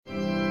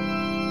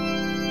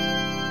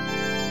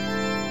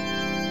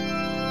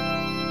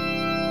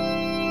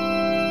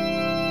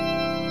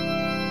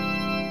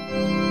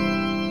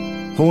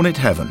Hornet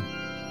Heaven,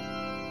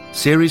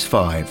 Series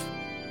 5,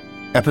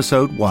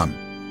 Episode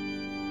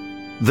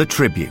 1, The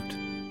Tribute.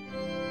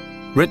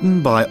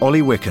 Written by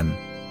Ollie Wicken,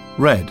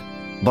 read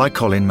by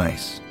Colin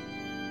Mace.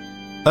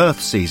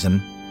 Earth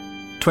Season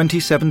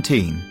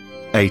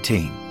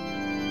 2017-18.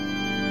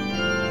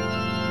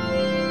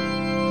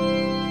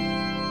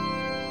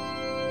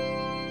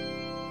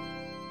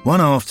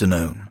 One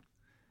afternoon,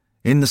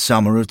 in the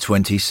summer of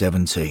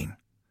 2017,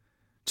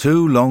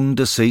 two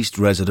long-deceased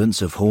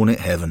residents of Hornet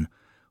Heaven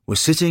were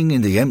sitting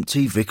in the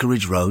empty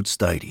Vicarage Road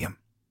Stadium.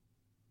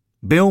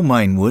 Bill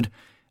Mainwood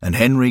and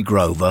Henry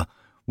Grover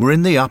were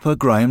in the upper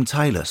Graham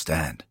Taylor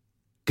stand,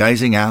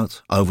 gazing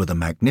out over the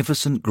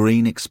magnificent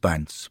green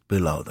expanse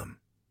below them.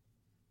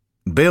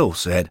 Bill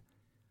said,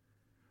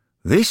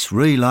 "This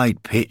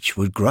relayed pitch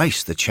would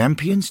grace the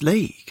Champions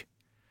League.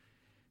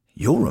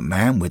 You're a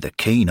man with a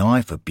keen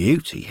eye for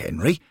beauty,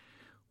 Henry.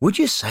 Would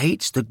you say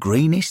it's the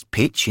greenest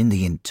pitch in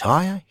the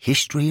entire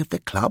history of the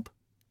club?"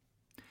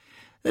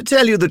 "To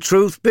tell you the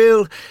truth,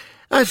 Bill,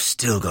 I've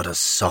still got a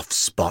soft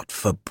spot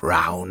for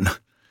brown.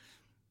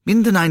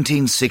 In the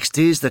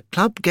 1960s, the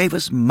club gave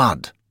us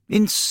mud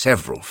in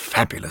several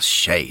fabulous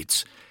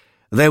shades.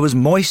 There was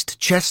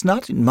moist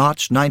chestnut in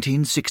March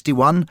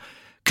 1961,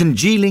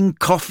 congealing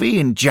coffee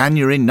in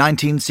January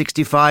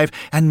 1965,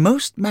 and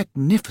most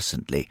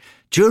magnificently,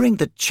 during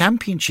the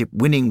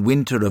championship-winning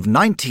winter of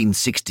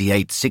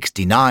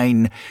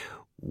 1968-69,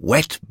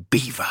 wet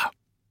beaver."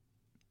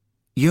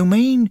 "You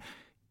mean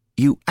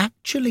you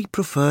actually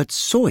preferred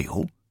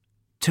soil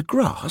to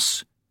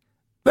grass?"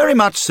 "Very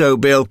much so,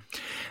 Bill.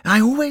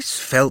 I always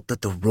felt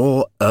that the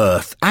raw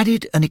earth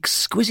added an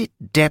exquisite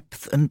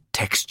depth and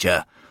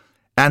texture,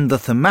 and the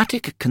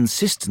thematic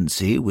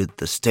consistency with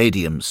the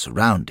stadium's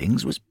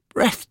surroundings was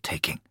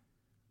breathtaking."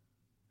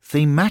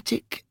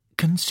 "Thematic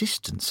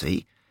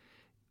consistency?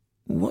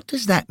 What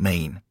does that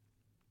mean?"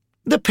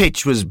 "The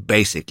pitch was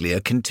basically a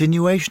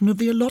continuation of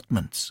the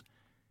allotments."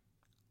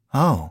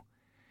 "Oh,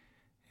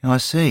 I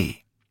see."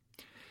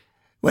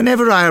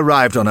 "Whenever I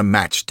arrived on a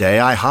match day,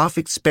 I half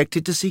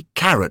expected to see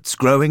carrots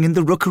growing in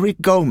the rookery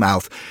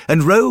goalmouth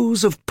and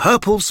rows of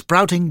purple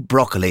sprouting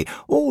broccoli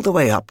all the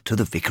way up to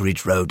the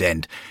Vicarage Road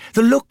end.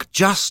 The look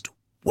just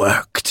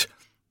worked,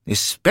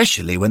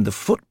 especially when the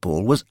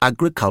football was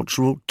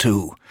agricultural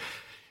too.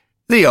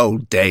 The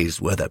old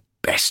days were the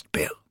best,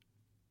 Bill."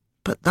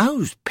 "But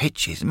those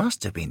pitches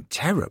must have been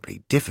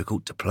terribly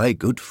difficult to play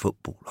good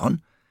football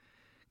on.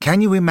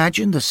 Can you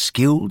imagine the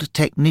skilled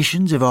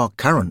technicians of our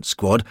current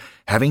squad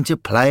having to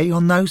play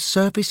on those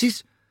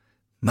surfaces?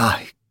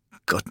 My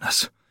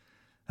goodness,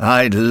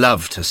 I'd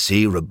love to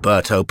see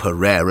Roberto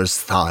Pereira's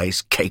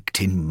thighs caked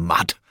in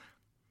mud."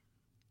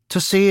 "To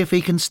see if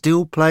he can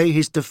still play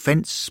his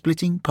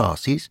defence-splitting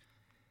passes?"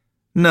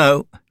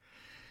 "No,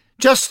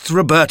 just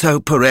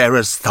Roberto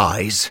Pereira's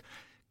thighs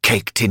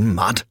caked in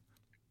mud."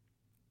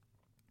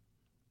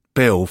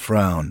 Bill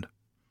frowned.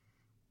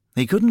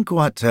 He couldn't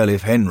quite tell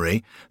if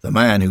Henry, the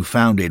man who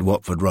founded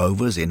Watford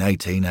Rovers in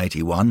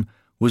 1881,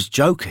 was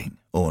joking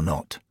or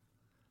not.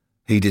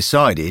 He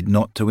decided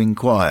not to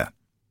inquire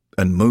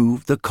and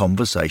moved the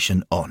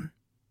conversation on.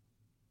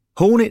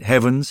 Hornet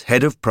Heaven's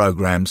head of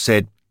programme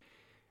said,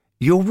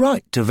 "You're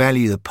right to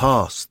value the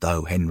past,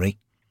 though, Henry.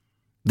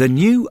 The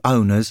new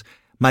owners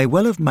may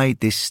well have made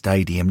this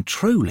stadium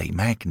truly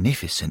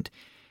magnificent,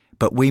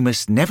 but we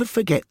must never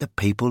forget the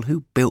people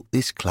who built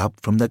this club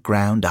from the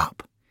ground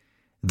up.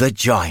 The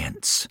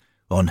giants,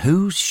 on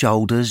whose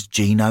shoulders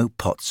Gino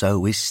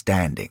Pozzo is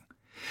standing."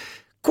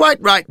 "Quite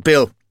right,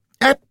 Bill.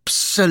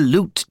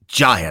 Absolute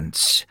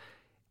giants."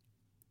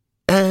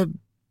 Were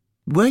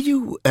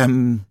you,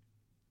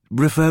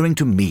 referring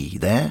to me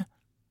there,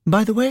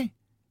 by the way?"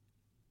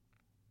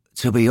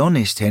 "To be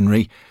honest,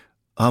 Henry,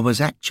 I was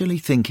actually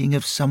thinking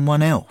of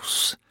someone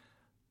else.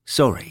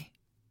 Sorry."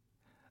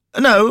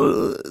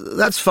 "No,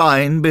 that's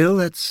fine, Bill,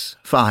 that's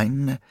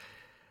fine.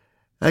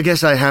 I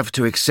guess I have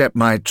to accept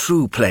my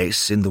true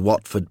place in the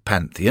Watford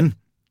pantheon.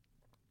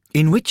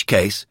 In which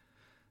case—"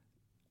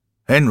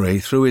 Henry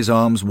threw his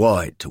arms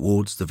wide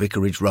towards the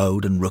Vicarage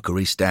Road and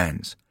Rookery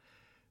stands.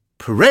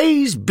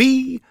 "Praise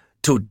be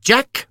to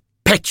Jack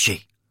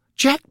Petchey."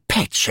 "Jack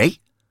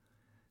Petchey?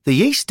 The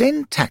East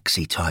End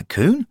taxi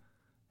tycoon?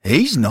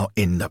 He's not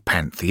in the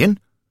pantheon.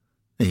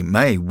 He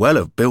may well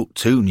have built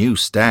 2 new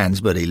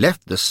stands, but he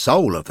left the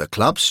soul of the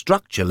club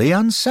structurally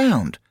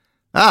unsound."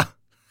 "Ah,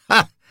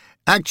 ha!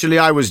 Actually,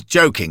 I was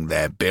joking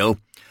there, Bill,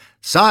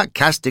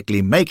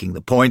 sarcastically making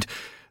the point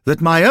that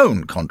my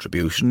own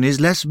contribution is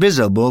less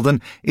visible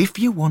than—" "If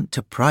you want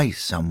to praise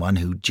someone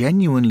who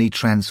genuinely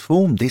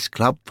transformed this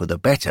club for the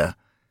better,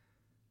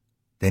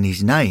 then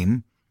his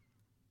name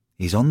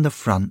is on the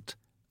front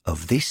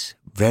of this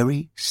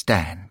very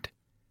stand."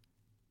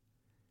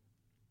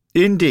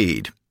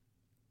 "Indeed.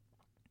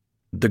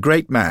 The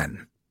great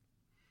man.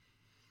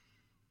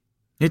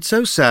 It's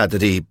so sad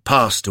that he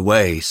passed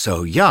away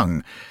so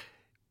young.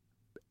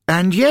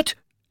 And yet,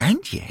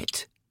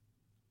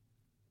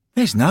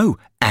 there's no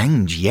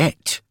 "and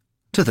yet"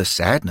 to the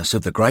sadness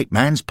of the great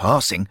man's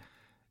passing.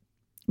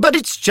 But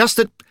it's just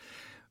that,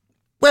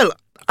 well,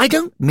 I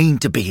don't mean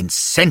to be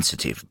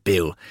insensitive,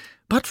 Bill,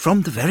 but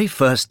from the very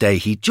first day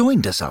he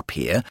joined us up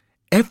here,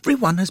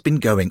 everyone has been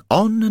going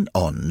on and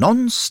on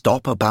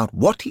non-stop about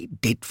what he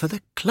did for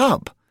the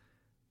club.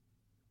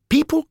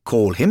 People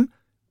call him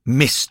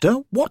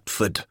Mr.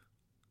 Watford.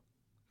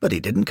 But he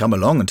didn't come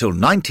along until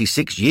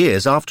 96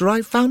 years after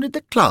I founded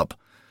the club.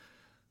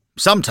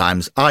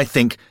 Sometimes I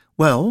think,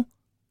 well,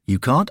 you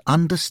can't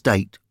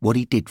understate what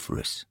he did for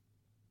us.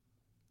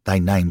 They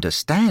named a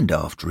stand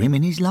after him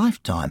in his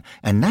lifetime,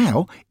 and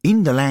now,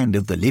 in the land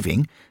of the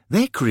living,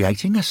 they're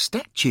creating a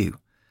statue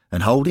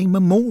and holding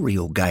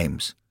memorial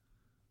games.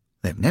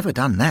 They've never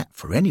done that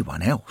for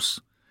anyone else.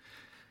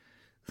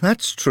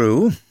 That's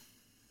true.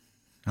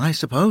 I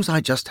suppose I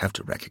just have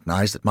to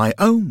recognise that my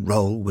own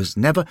role was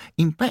never,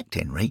 in fact,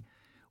 Henry,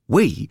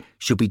 we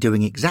should be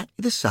doing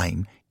exactly the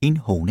same in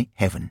Hornet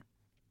Heaven.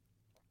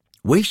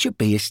 We should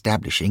be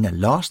establishing a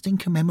lasting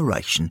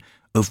commemoration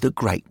of the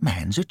great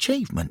man's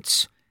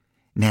achievements.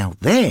 Now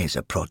there's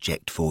a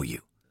project for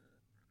you.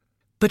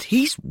 But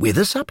he's with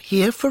us up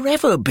here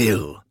forever,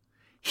 Bill.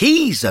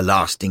 He's a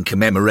lasting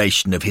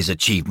commemoration of his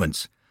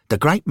achievements. The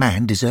great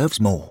man deserves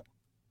more.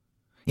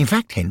 In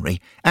fact,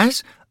 Henry,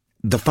 as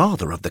the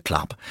father of the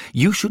club,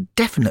 you should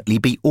definitely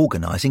be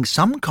organising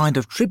some kind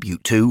of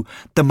tribute to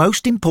the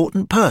most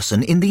important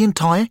person in the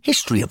entire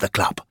history of the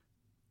club.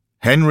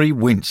 Henry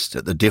winced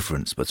at the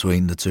difference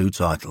between the two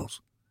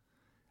titles.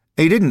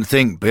 He didn't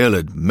think Bill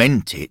had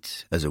meant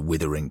it as a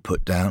withering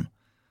put-down.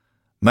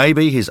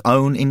 Maybe his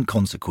own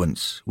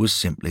inconsequence was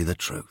simply the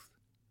truth.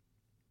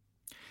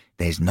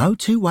 There's no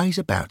two ways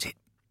about it.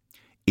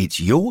 It's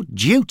your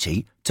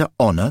duty to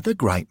honour the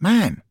great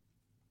man.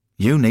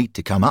 You need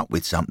to come up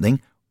with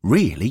something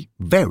really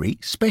very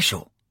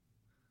special.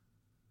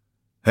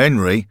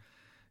 Henry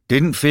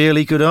didn't feel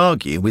he could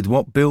argue with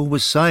what Bill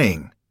was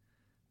saying,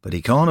 but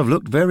he can't have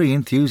looked very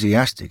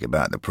enthusiastic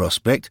about the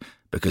prospect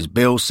because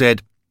Bill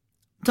said,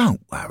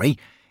 "Don't worry,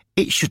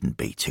 it shouldn't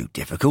be too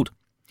difficult.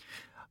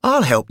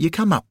 I'll help you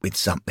come up with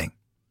something.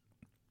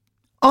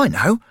 I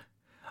know,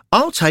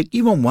 I'll take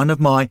you on one of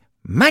my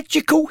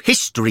magical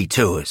history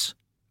tours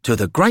to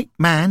the great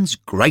man's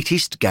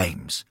greatest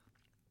games.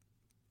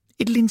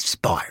 It'll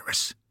inspire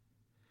us.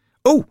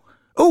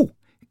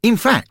 In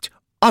fact,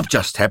 I've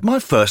just had my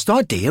first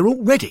idea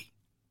already."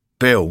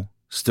 Bill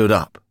stood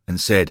up and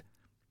said,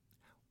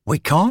 "We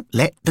can't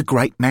let the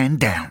great man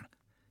down.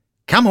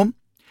 Come on,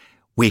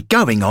 we're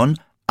going on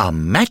a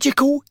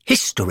magical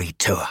history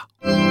tour."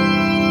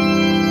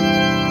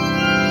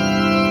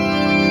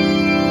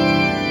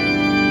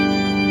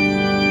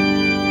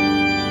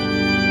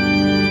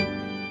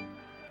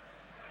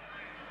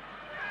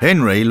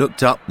 Henry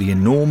looked up the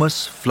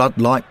enormous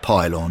floodlight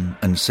pylon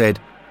and said,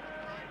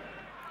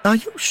 "Are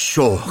you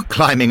sure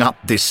climbing up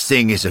this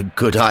thing is a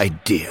good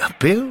idea,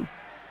 Bill?"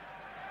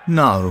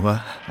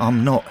 "No,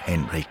 I'm not,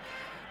 Henry,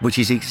 which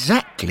is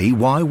exactly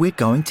why we're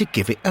going to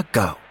give it a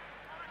go."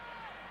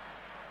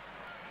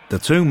 The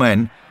two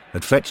men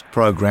had fetched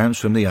programmes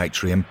from the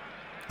atrium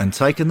and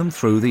taken them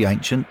through the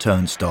ancient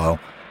turnstile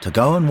to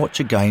go and watch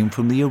a game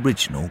from the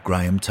original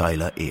Graham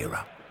Taylor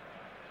era.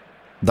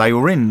 They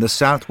were in the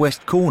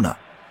southwest corner,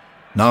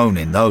 known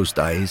in those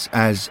days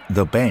as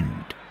the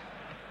Bend.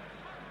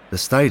 The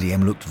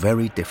stadium looked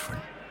very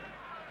different.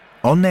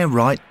 On their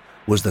right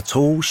was the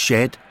tall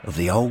shed of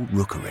the old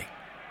rookery.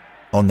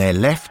 On their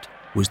left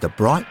was the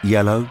bright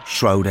yellow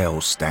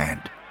Schrodel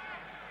stand.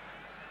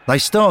 They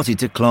started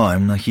to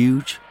climb the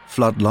huge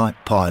floodlight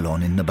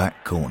pylon in the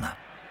back corner.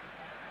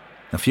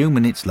 A few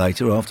minutes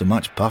later, after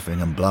much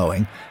puffing and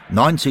blowing,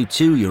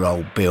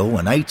 92-year-old Bill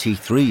and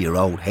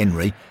 83-year-old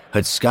Henry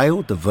had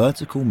scaled the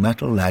vertical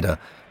metal ladder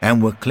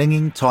and were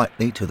clinging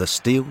tightly to the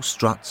steel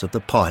struts of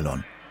the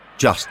pylon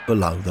just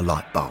below the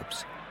light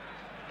bulbs.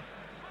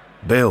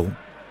 Bill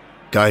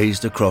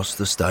gazed across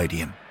the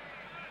stadium.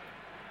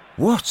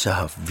 "What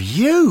a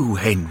view,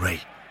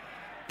 Henry!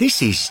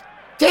 This is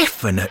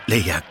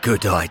definitely a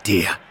good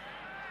idea.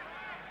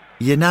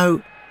 You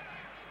know,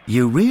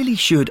 you really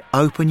should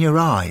open your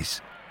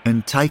eyes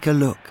and take a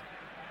look."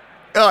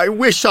 "I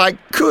wish I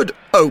could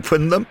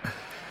open them.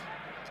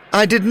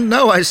 I didn't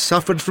know I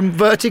suffered from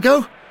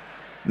vertigo.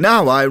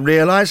 Now I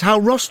realise how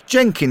Ross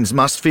Jenkins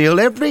must feel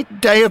every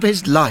day of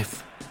his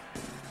life."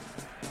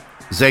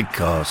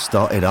 Z-cars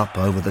started up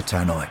over the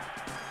tannoy,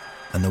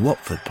 and the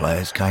Watford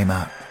players came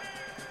out.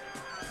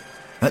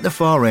 At the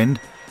far end,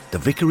 the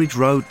Vicarage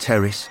Road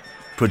terrace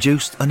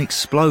produced an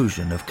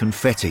explosion of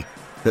confetti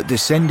that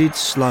descended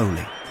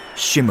slowly,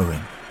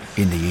 shimmering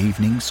in the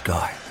evening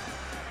sky.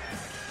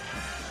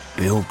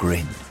 Bill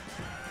grinned.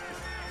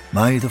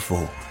 May the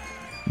 4th,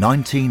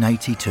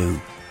 1982,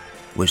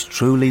 was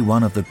truly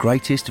one of the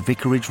greatest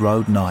Vicarage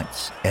Road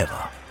nights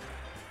ever.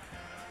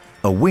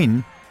 A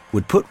win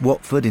would put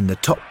Watford in the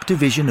top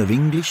division of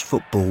English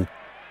football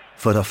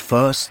for the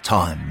first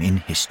time in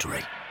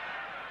history.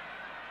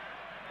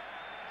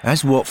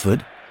 As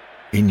Watford,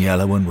 in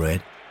yellow and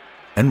red,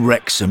 and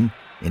Wrexham,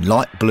 in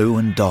light blue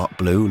and dark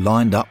blue,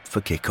 lined up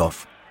for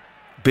kick-off,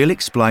 Bill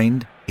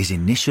explained his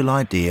initial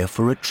idea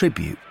for a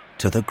tribute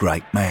to the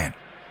great man.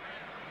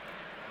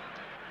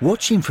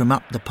 watching from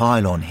up the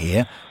pylon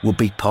here would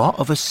be part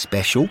of a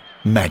special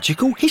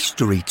magical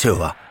history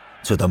tour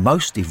to the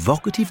most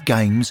evocative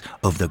games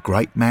of the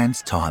great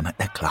man's time at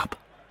the club.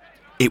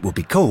 It would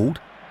be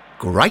called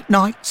Great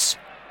Nights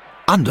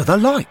Under the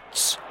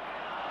Lights.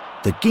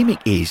 The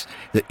gimmick is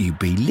that you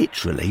be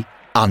literally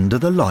under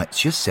the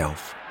lights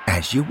yourself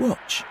as you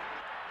watch.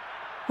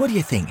 What do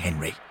you think,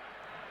 Henry?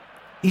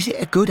 Is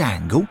it a good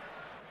angle?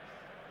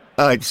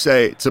 I'd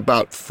say it's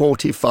about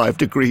 45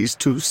 degrees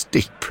too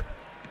steep.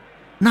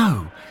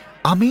 No,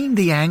 I mean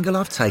the angle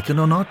I've taken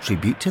on our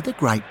tribute to the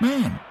great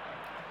man.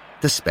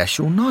 The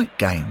special night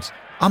games.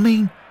 I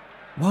mean,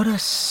 what a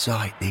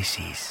sight this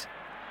is.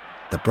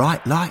 The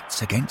bright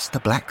lights against the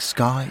black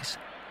skies,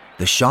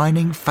 the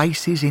shining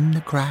faces in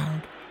the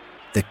crowd,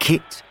 the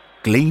kit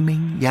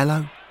gleaming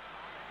yellow.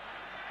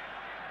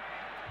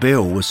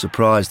 Bill was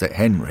surprised that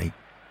Henry,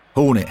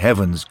 Hornet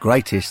Heaven's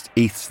greatest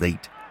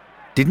aesthete,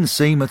 didn't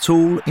seem at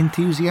all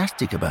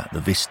enthusiastic about the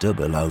vista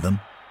below them.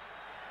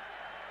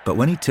 But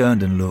when he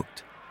turned and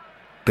looked,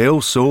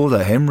 Bill saw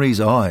that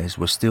Henry's eyes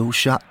were still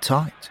shut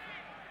tight.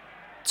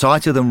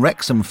 Tighter than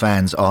Wrexham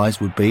fans' eyes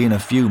would be in a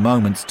few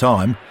moments'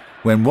 time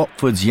when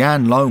Watford's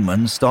Jan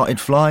Lohmann started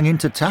flying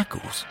into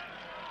tackles.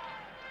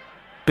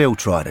 Bill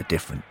tried a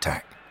different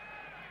tack.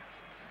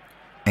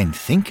 And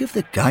think of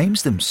the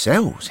games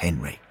themselves,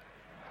 Henry.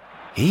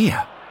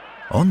 Here,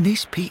 on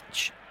this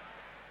pitch.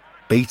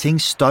 Beating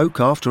Stoke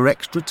after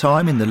extra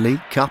time in the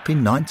League Cup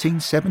in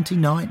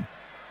 1979.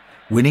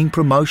 Winning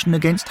promotion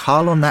against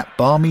Hull on that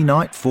balmy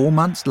night 4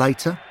 months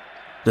later.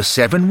 The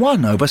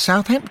 7-1 over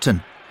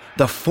Southampton.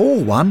 The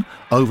 4-1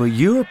 over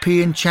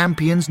European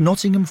champions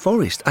Nottingham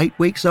Forest 8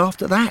 weeks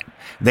after that.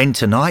 Then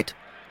tonight.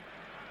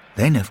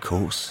 Then, of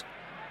course,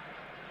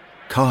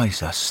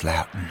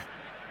 Kaiserslautern.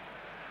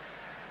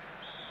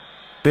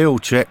 Bill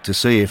checked to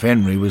see if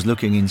Henry was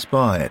looking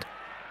inspired,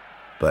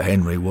 but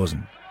Henry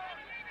wasn't.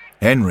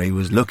 Henry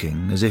was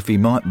looking as if he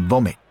might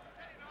vomit.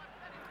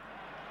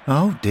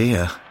 Oh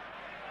dear.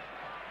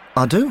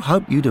 I do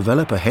hope you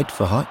develop a head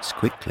for heights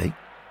quickly.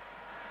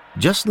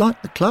 Just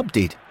like the club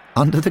did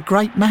under the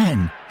great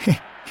man.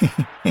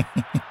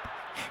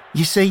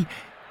 You see,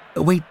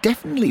 we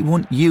definitely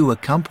want you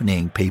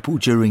accompanying people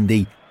during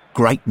the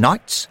Great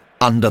Nights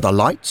Under the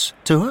Lights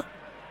tour.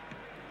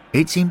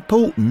 It's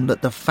important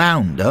that the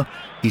founder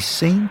is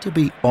seen to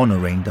be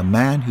honouring the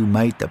man who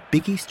made the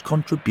biggest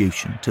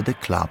contribution to the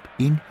club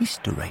in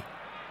history.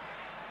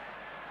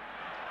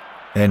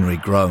 Henry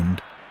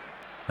groaned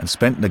and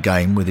spent the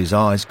game with his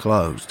eyes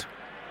closed.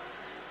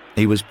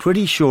 He was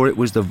pretty sure it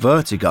was the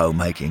vertigo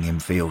making him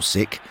feel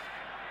sick,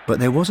 but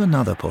there was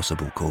another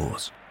possible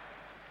cause.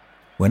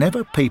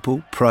 Whenever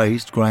people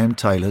praised Graham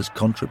Taylor's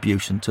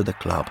contribution to the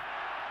club,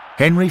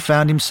 Henry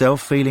found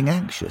himself feeling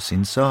anxious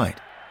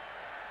inside.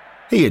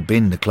 He had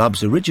been the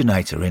club's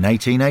originator in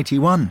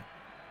 1881,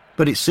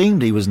 but it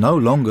seemed he was no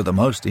longer the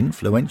most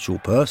influential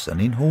person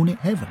in Hornet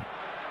Heaven.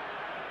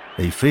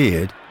 He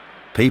feared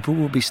people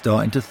would be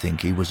starting to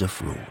think he was a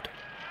fraud.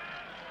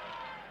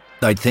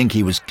 They'd think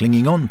he was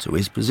clinging on to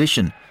his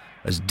position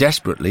as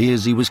desperately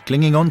as he was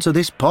clinging on to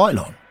this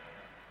pylon.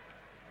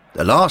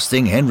 The last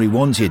thing Henry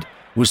wanted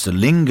was to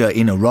linger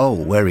in a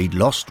role where he'd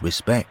lost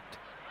respect.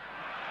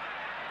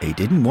 He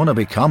didn't want to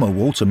become a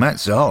Walter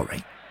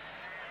Mazzari.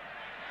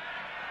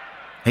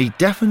 He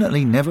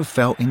definitely never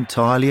felt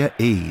entirely at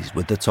ease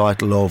with the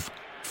title of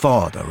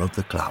Father of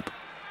the Club.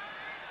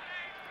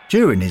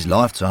 During his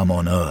lifetime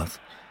on earth,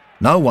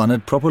 no one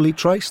had properly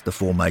traced the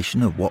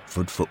formation of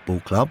Watford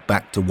Football Club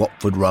back to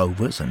Watford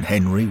Rovers and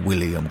Henry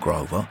William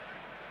Grover.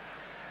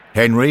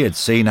 Henry had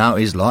seen out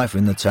his life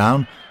in the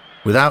town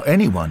without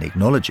anyone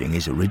acknowledging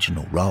his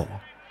original role.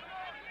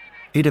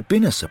 It had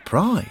been a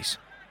surprise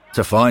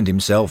to find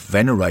himself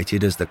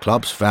venerated as the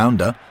club's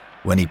founder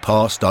when he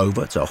passed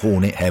over to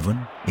Hornet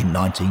Heaven in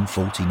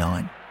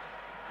 1949.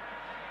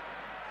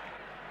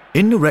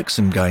 In the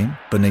Wrexham game,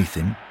 beneath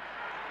him,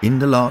 in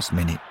the last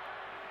minute,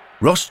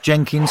 Ross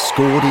Jenkins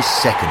scored his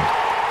second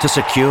to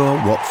secure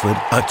Watford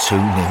a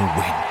 2-0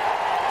 win.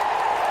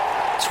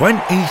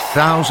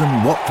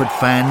 20,000 Watford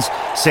fans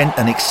sent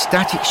an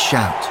ecstatic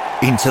shout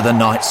into the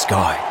night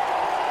sky.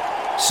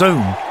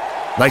 Soon,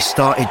 they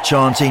started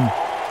chanting,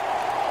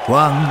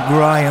 "One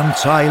Graham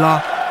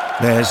Taylor,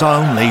 there's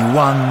only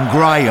one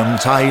Graham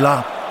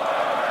Taylor."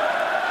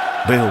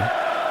 Bill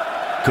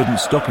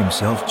couldn't stop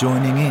himself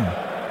joining in.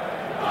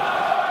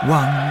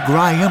 "One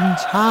Graham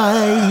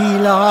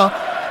Taylor,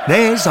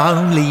 there's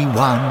only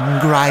one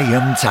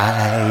Graham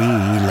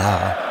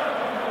Taylor."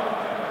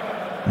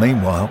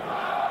 Meanwhile,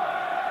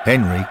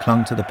 Henry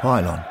clung to the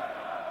pylon.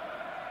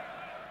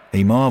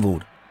 He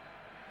marvelled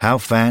how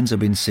fans had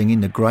been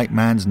singing the great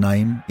man's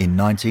name in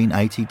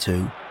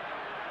 1982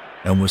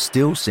 and were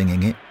still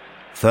singing it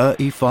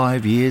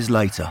 35 years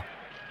later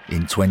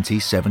in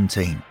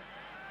 2017.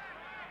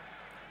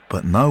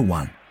 But no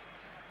one,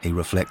 he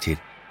reflected,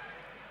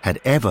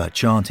 had ever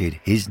chanted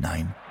his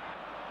name.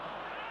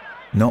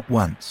 Not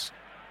once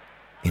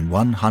in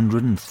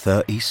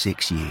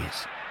 136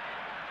 years.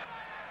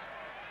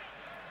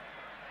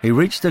 He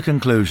reached the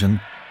conclusion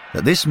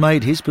that this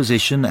made his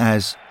position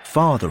as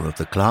father of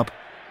the club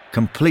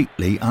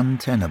completely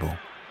untenable.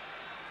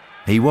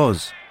 He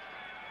was,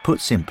 put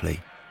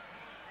simply,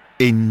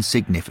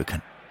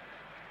 insignificant.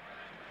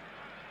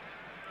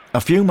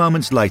 A few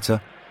moments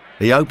later,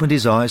 he opened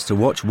his eyes to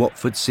watch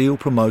Watford seal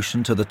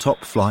promotion to the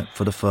top flight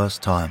for the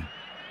first time.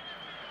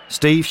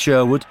 Steve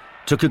Sherwood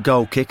took a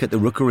goal kick at the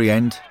rookery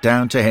end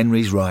down to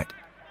Henry's right.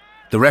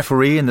 The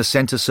referee in the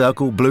centre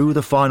circle blew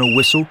the final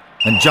whistle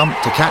and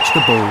jumped to catch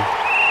the ball,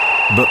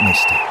 but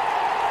missed it.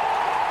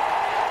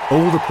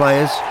 All the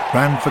players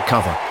ran for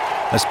cover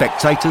as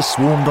spectators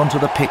swarmed onto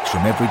the pitch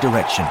from every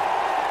direction.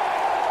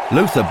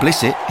 Luther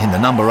Blissett, in the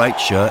number 8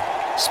 shirt,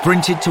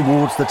 sprinted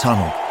towards the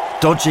tunnel,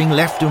 dodging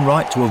left and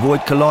right to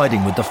avoid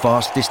colliding with the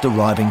fastest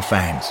arriving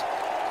fans.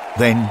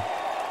 Then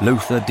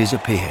Luther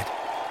disappeared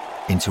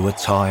into a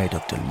tide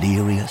of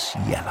delirious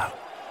yellow.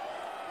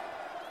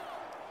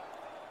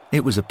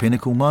 It was a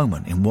pinnacle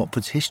moment in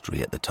Watford's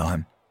history at the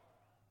time.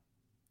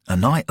 A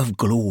night of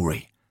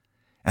glory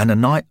and a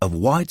night of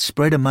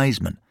widespread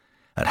amazement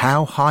at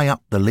how high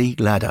up the league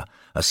ladder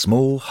a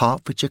small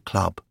Hertfordshire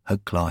club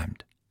had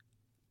climbed.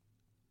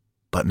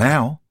 But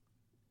now,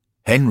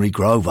 Henry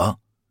Grover,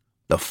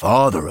 the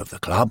father of the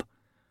club,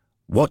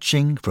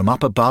 watching from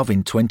up above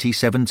in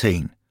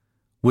 2017,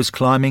 was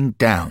climbing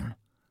down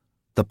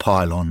the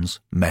pylon's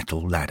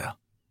metal ladder.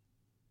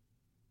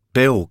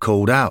 Bill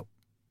called out,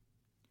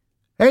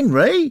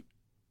 "Henry?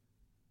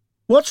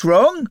 What's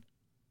wrong?"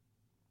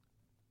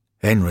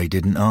 Henry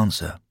didn't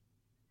answer.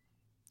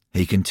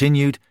 He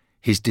continued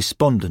his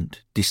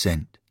despondent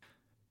descent.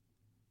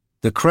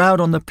 The crowd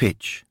on the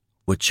pitch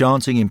were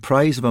chanting in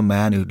praise of a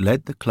man who'd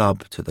led the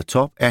club to the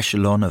top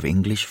echelon of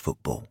English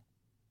football.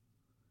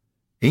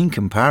 In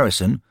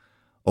comparison,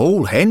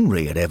 all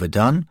Henry had ever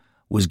done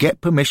was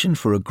get permission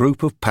for a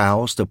group of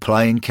pals to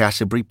play in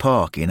Canterbury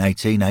Park in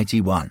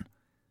 1881,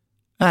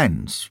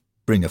 and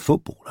bring a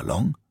football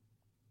along.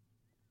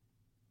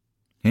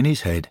 In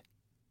his head,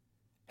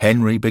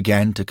 Henry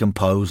began to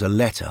compose a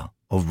letter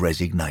of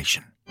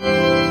resignation.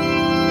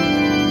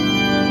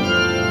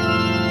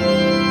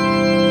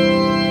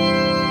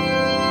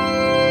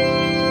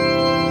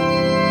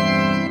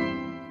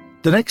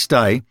 The next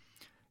day,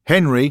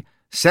 Henry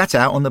sat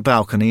out on the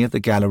balcony of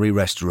the Gallery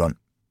restaurant.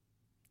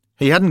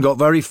 He hadn't got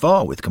very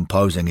far with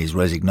composing his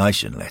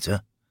resignation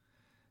letter.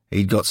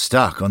 He'd got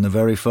stuck on the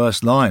very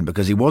first line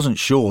because he wasn't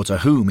sure to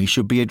whom he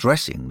should be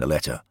addressing the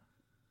letter.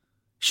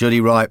 Should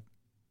he write,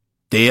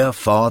 "Dear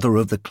Father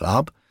of the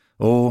Club,"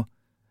 or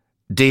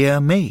 "Dear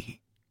Me"?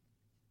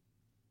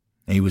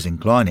 He was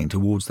inclining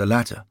towards the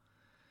latter,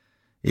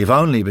 if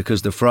only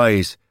because the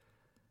phrase,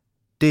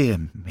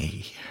 "Dear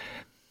me,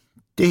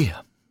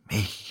 dear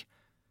me,"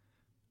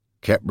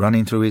 kept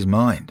running through his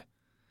mind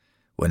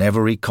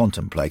whenever he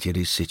contemplated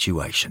his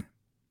situation.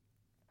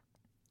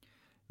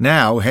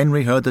 Now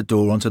Henry heard the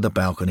door onto the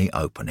balcony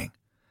opening.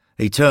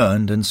 He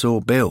turned and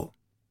saw Bill.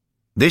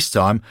 This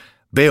time,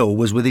 Bill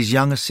was with his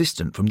young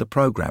assistant from the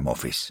programme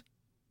office,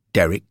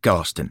 Derek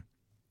Garston.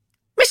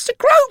 "Mr.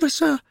 Grover,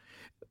 sir!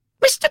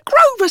 Mr.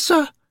 Grover,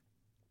 sir!"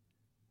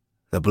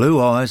 The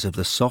blue eyes of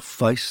the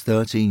soft-faced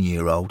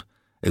 13-year-old,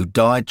 who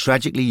died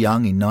tragically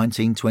young in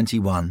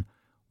 1921,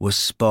 were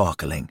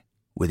sparkling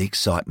with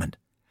excitement.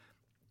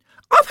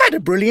 "I've had a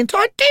brilliant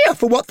idea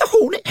for what the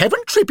Hornet Heaven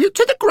tribute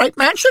to the great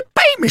man should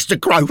be, Mr.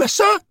 Grover,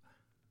 sir!"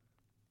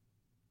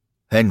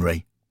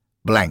 Henry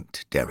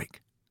blanked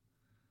Derek.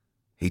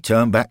 He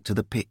turned back to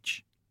the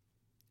pitch.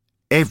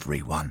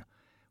 Everyone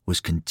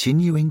was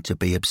continuing to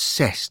be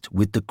obsessed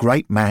with the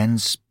great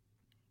man's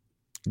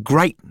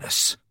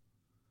greatness.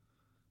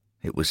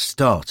 It was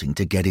starting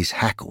to get his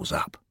hackles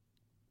up.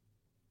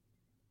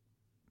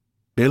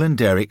 Bill and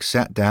Derek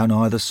sat down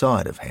either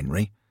side of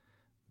Henry.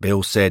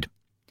 Bill said,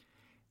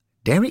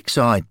 "Derek's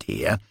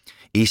idea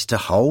is to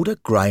hold a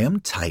Graham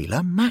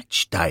Taylor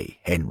match day,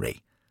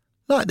 Henry,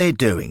 like they're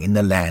doing in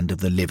the land of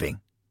the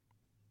living."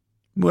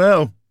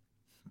 "Well,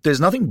 there's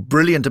nothing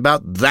brilliant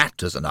about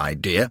that as an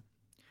idea."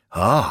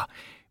 "Ah,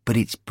 but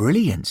its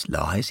brilliance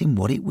lies in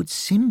what it would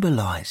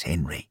symbolise,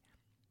 Henry.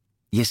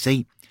 You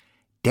see,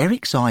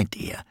 Derek's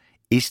idea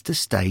is to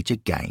stage a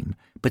game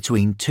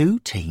between two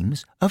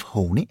teams of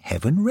Hornet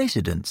Heaven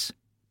residents,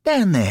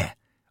 down there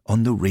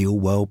on the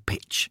real-world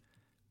pitch,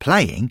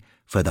 playing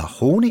for the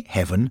Hornet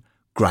Heaven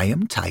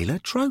Graham Taylor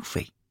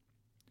Trophy.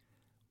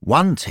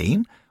 One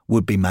team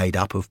would be made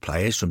up of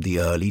players from the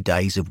early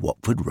days of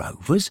Watford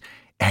Rovers,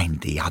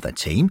 and the other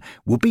team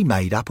would be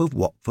made up of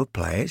Watford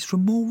players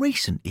from more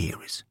recent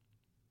eras."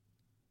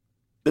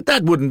 "But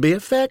that wouldn't be a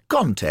fair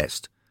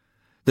contest.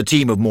 The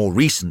team of more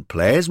recent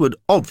players would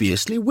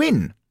obviously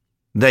win.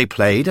 They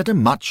played at a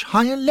much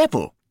higher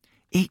level."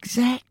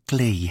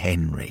 "Exactly,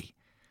 Henry,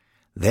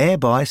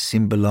 thereby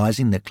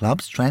symbolising the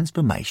club's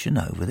transformation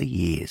over the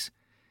years.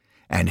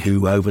 And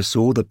who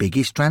oversaw the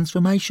biggest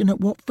transformation at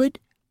Watford?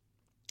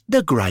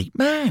 The great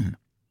man.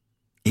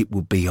 It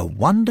would be a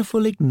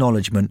wonderful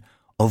acknowledgement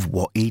of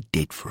what he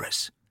did for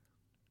us."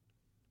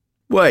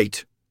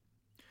 "Wait.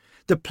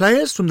 The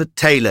players from the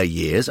Taylor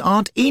years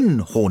aren't in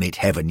Hornet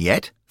Heaven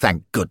yet,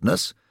 thank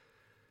goodness.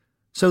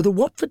 so the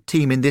Watford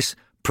team in this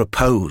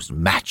proposed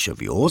match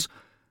of yours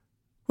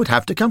would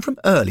have to come from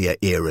earlier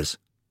eras.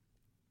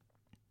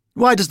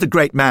 Why does the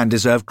great man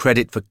deserve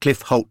credit for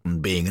Cliff Holton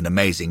being an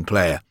amazing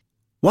player?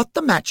 What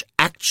the match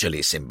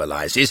actually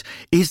symbolises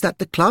is that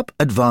the club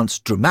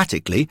advanced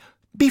dramatically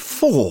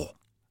before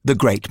the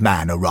great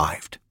man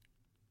arrived.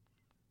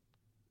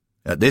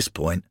 At this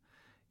point,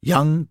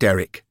 young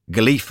Derek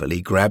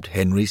gleefully grabbed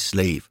Henry's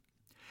sleeve.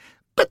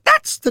 "But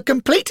that's the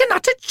complete and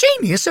utter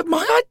genius of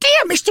my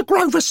idea, Mr.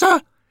 Grover,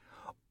 sir.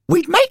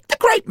 We'd make the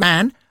great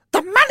man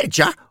the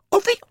manager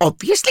of the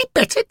obviously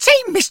better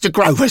team, Mr.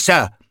 Grover,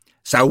 sir.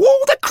 So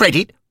all the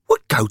credit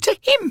would go to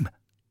him."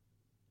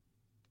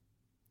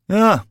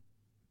 "Ah,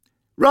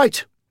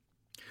 right.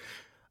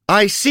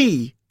 I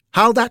see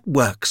how that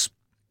works.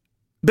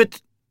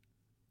 But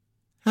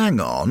hang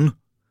on.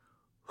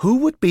 Who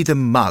would be the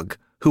mug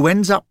who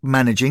ends up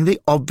managing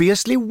the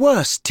obviously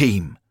worse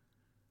team?"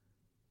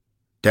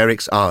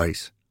 Derek's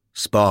eyes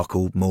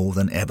sparkled more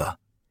than ever.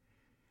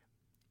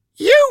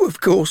 "You,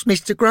 of course,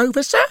 Mr.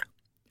 Grover, sir.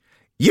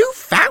 You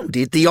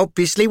founded the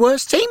obviously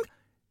worse team,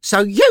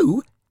 so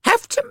you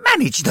have to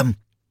manage them."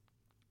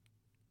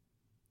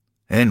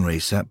 Henry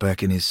sat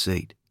back in his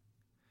seat.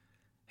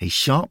 He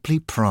sharply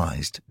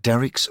prized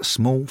Derek's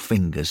small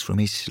fingers from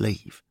his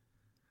sleeve.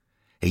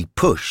 He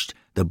pushed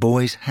the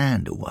boy's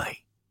hand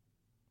away.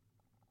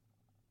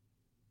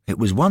 It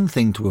was one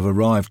thing to have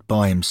arrived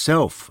by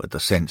himself at the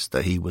sense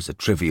that he was a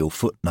trivial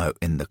footnote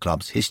in the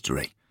club's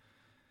history.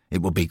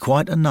 It would be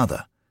quite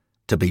another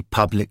to be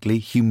publicly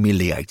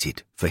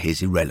humiliated for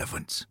his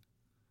irrelevance.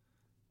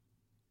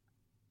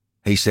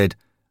 He said,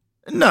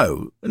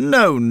 "No,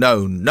 no,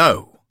 no,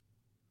 no."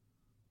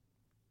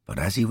 But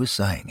as he was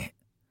saying it,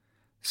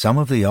 some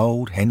of the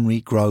old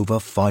Henry Grover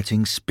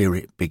fighting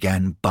spirit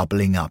began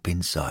bubbling up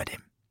inside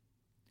him.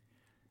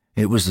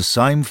 It was the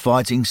same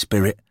fighting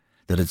spirit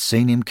that had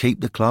seen him keep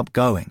the club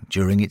going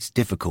during its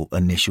difficult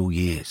initial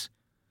years.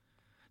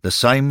 The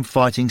same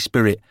fighting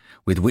spirit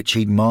with which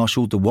he'd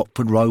marshalled the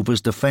Watford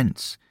Rovers'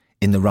 defence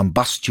in the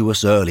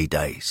rumbustious early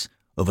days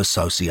of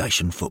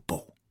association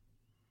football.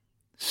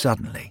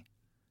 Suddenly,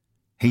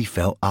 he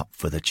felt up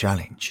for the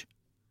challenge.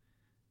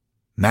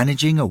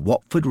 Managing a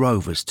Watford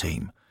Rovers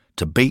team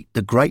to beat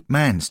the great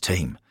man's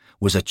team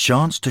was a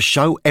chance to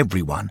show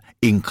everyone,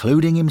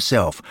 including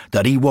himself,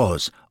 that he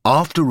was,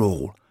 after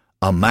all,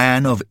 a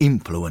man of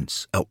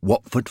influence at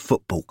Watford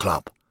Football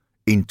Club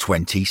in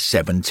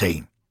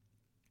 2017.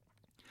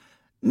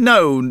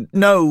 No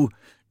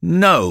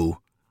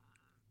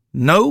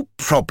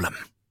problem."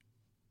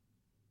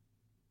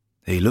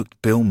 He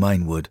looked Bill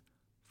Mainwood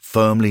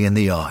firmly in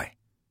the eye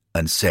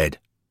and said,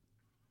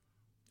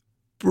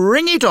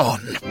 "Bring it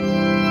on."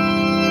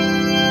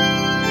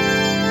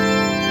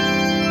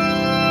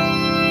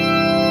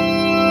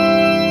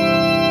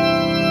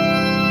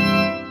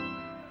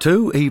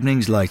 Two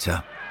evenings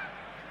later,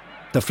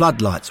 the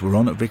floodlights were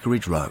on at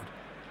Vicarage Road,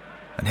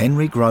 and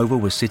Henry Grover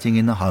was sitting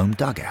in the home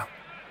dugout.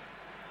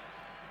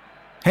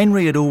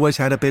 Henry had always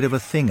had a bit of a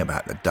thing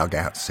about the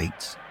dugout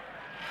seats.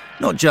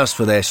 Not just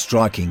for their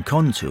striking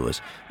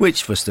contours,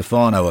 which for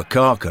Stefano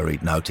Akaka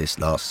he'd noticed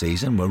last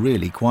season were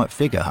really quite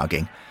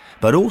figure-hugging,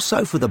 but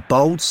also for the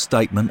bold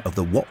statement of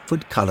the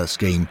Watford colour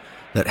scheme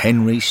that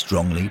Henry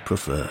strongly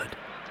preferred.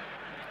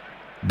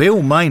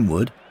 Bill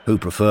Mainwood, who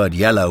preferred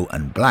yellow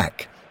and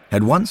black,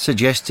 had once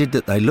suggested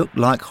that they looked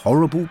like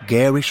horrible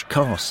garish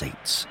car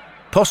seats,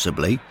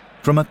 possibly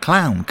from a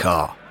clown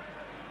car.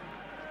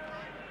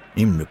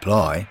 In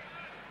reply,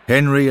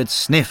 Henry had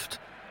sniffed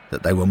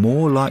that they were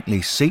more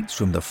likely seats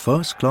from the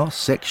first-class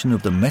section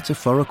of the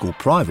metaphorical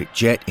private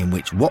jet in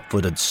which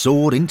Watford had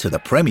soared into the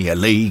Premier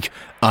League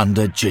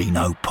under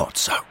Gino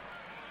Pozzo.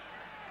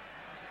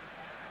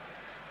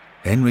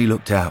 Henry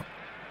looked out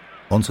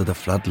onto the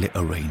floodlit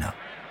arena.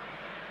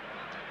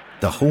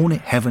 The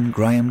Hornet Heaven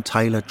Graham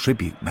Taylor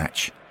tribute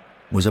match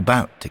was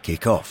about to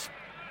kick off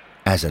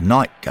as a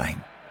night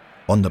game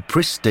on the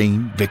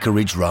pristine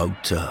Vicarage Road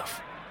turf.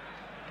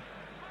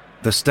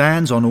 The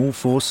stands on all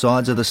four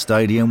sides of the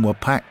stadium were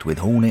packed with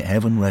Hornet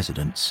Heaven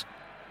residents.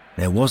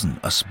 There wasn't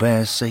a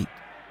spare seat.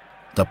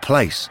 The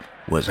place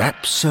was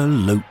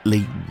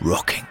absolutely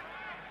rocking.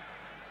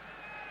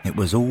 It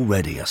was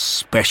already a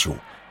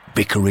special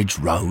Vicarage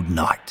Road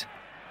night.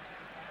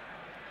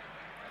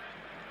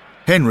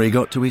 Henry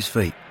got to his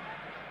feet.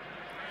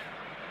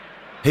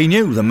 He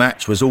knew the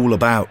match was all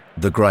about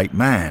the great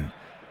man,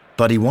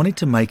 but he wanted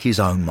to make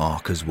his own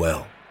mark as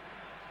well.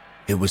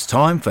 It was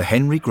time for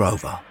Henry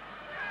Grover,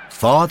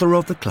 father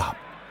of the club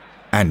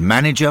and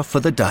manager for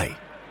the day,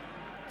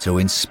 to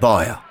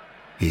inspire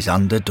his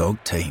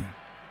underdog team.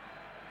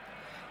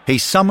 He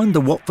summoned the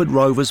Watford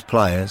Rovers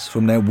players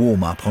from their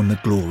warm-up on the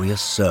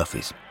glorious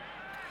surface.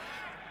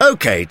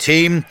 "OK,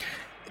 team,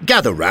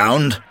 gather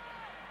round."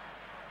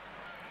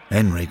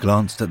 Henry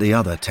glanced at the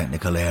other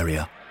technical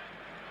area,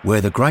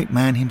 where the great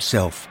man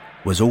himself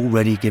was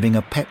already giving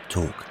a pep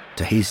talk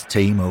to his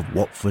team of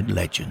Watford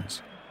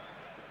legends.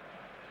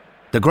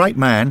 The great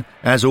man,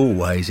 as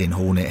always in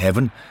Hornet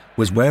Heaven,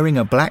 was wearing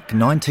a black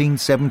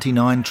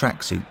 1979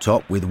 tracksuit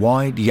top with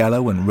wide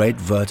yellow and red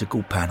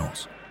vertical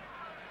panels.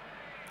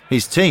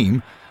 His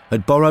team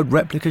had borrowed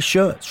replica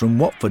shirts from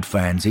Watford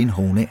fans in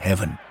Hornet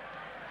Heaven.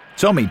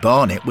 Tommy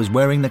Barnett was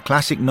wearing the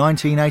classic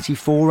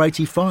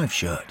 1984-85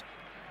 shirt.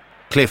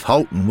 Cliff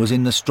Holton was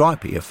in the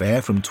stripy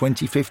affair from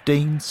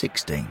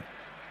 2015-16.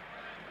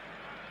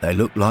 They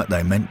looked like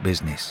they meant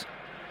business,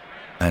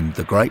 and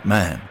the great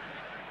man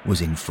was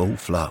in full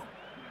flow.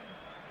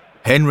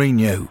 Henry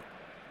knew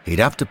he'd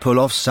have to pull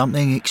off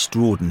something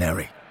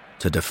extraordinary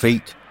to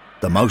defeat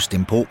the most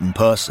important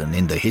person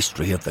in the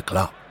history of the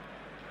club.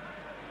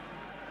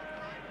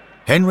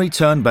 Henry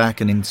turned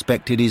back and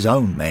inspected his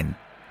own men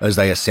as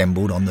they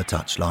assembled on the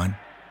touchline.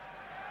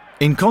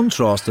 In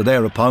contrast to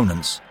their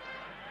opponents,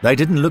 they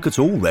didn't look at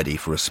all ready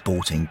for a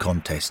sporting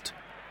contest.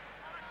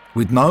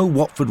 With no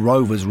Watford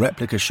Rovers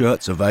replica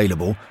shirts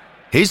available,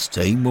 his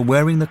team were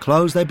wearing the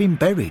clothes they'd been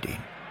buried in.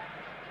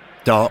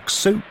 Dark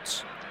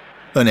suits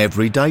and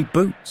everyday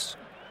boots.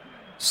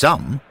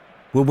 Some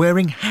were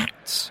wearing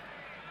hats.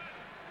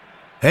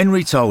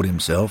 Henry told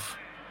himself,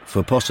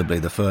 for possibly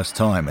the first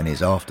time in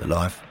his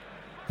afterlife,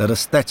 that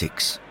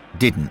aesthetics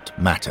didn't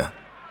matter.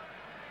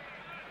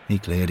 He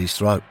cleared his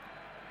throat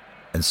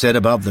and said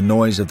above the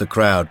noise of the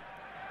crowd,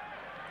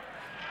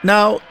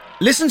 "Now,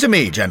 listen to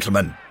me,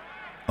 gentlemen."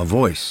 A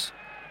voice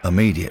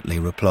immediately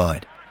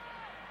replied,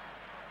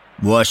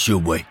 "Why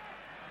should we?"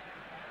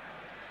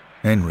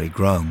 Henry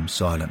groaned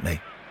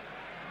silently.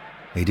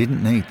 He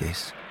didn't need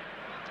this.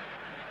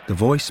 The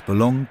voice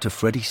belonged to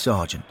Freddie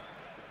Sargent,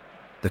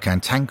 the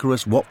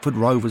cantankerous Watford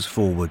Rovers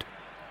forward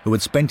who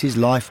had spent his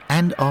life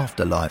and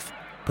afterlife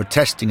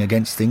protesting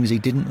against things he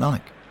didn't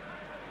like.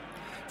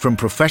 From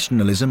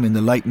professionalism in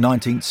the late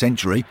 19th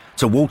century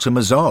to Walter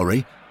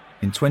Mazzari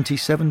in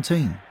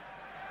 2017.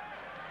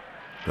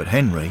 But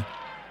Henry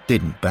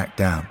didn't back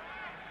down.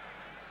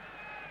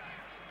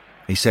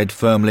 He said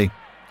firmly,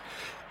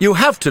 "You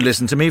have to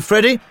listen to me,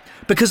 Freddie,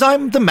 because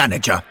I'm the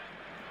manager."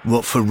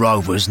 "Watford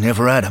Rovers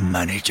never had a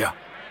manager."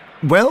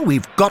 "Well,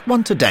 we've got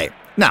one today.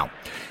 Now,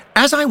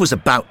 as I was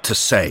about to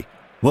say,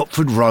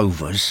 Watford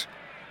Rovers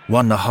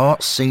won the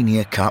Hearts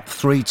Senior Cup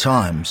 3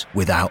 times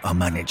without a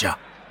manager.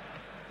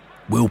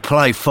 We'll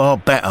play far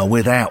better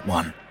without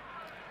one,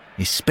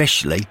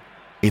 especially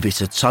if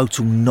it's a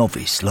total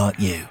novice like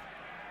you.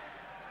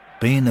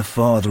 Being the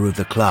father of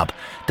the club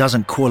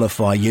doesn't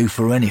qualify you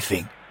for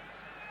anything.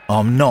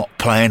 I'm not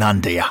playing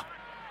under you."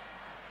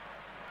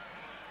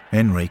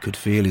 Henry could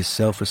feel his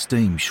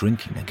self-esteem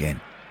shrinking again.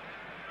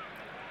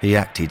 He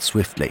acted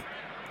swiftly.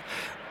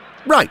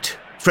 "Right,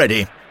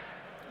 Freddie,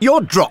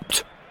 you're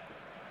dropped."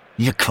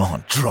 "You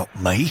can't drop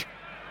me.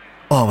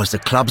 I was the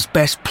club's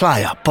best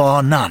player,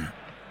 bar none."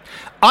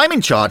 "I'm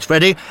in charge,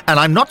 Freddie, and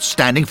I'm not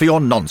standing for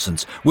your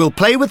nonsense. We'll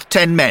play with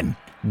 10 men.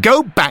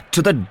 Go back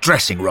to the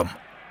dressing room."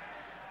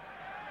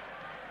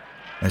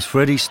 As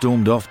Freddie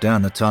stormed off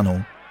down the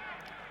tunnel,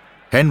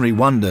 Henry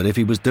wondered if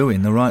he was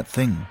doing the right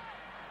thing.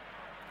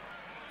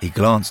 He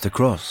glanced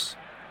across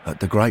at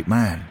the great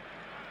man.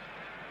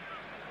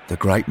 The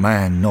great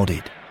man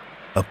nodded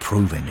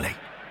approvingly.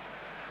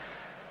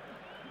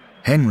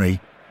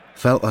 Henry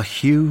felt a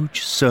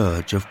huge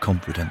surge of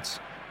confidence.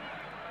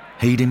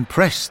 He'd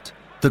impressed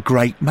the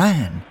great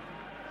man.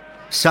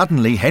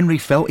 Suddenly, Henry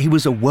felt he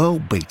was a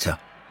world beater,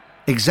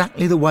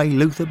 exactly the way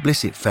Luther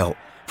Blissett felt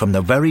from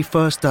the very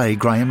first day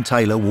Graham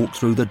Taylor walked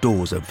through the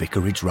doors of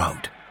Vicarage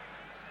Road.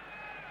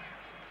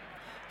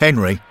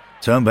 Henry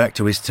turned back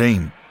to his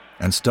team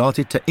and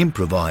started to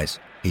improvise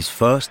his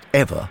first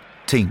ever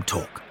team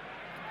talk.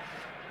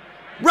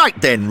 "Right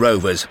then,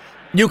 Rovers,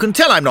 you can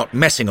tell I'm not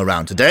messing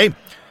around today.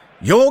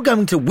 You're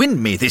going to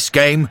win me this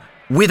game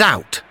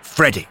without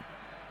Freddie."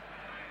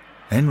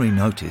 Henry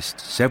noticed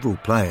several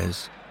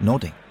players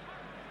nodding,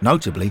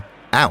 notably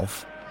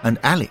Alf and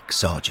Alex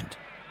Sargent.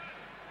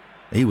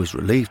 He was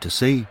relieved to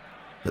see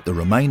that the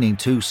remaining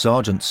 2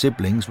 Sargent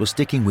siblings were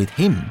sticking with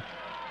him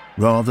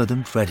rather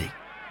than Freddie.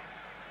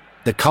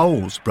 The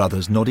Coles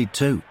brothers nodded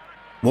too,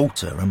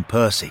 Walter and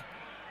Percy.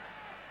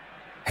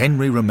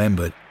 Henry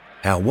remembered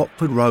how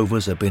Watford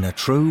Rovers had been a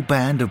true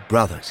band of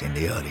brothers in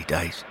the early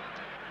days.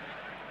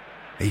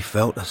 He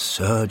felt a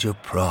surge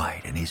of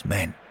pride in his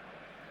men.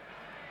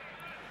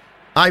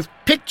 "I've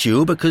picked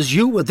you because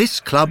you were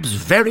this club's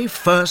very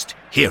first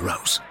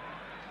heroes.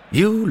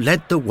 You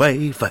led the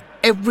way for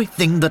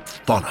everything that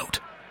followed."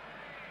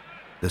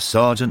 The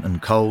Sargent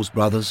and Coles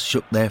brothers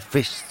shook their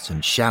fists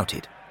and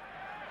shouted.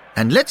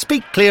 "And let's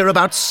be clear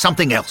about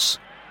something else.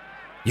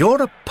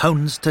 Your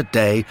opponents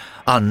today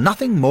are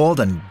nothing more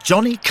than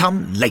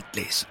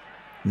Johnny-come-latelys.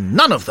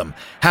 None of them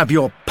have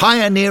your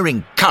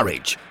pioneering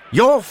courage,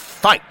 your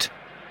fight."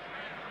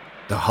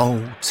 The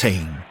whole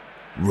team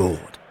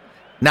roared.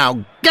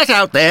 "Now get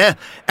out there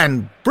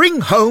and bring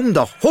home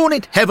the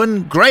Hornet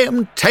Heaven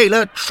Graham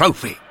Taylor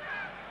Trophy."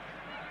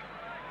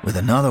 With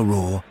another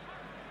roar,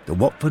 the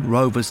Watford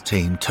Rovers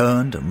team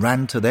turned and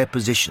ran to their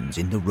positions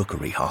in the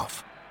rookery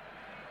half.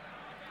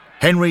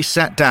 Henry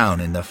sat down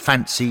in the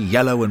fancy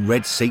yellow and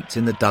red seats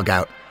in the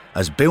dugout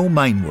as Bill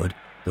Mainwood,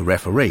 the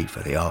referee for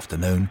the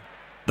afternoon,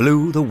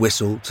 blew the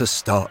whistle to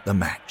start the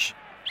match.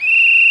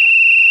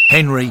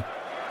 Henry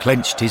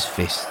clenched his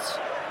fists.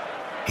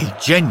 He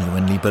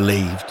genuinely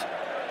believed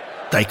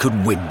they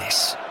could win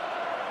this.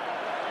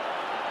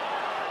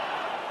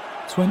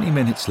 20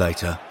 minutes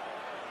later,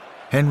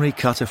 Henry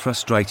cut a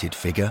frustrated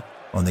figure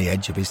on the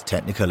edge of his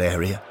technical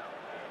area.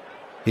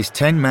 His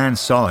 10-man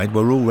side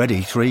were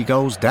already 3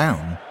 goals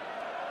down.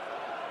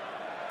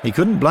 He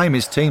couldn't blame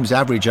his team's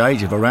average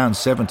age of around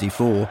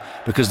 74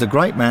 because the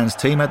great man's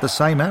team had the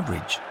same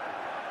average,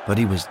 but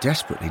he was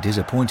desperately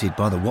disappointed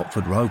by the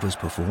Watford Rovers'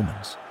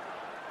 performance.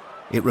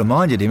 It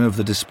reminded him of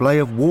the display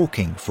of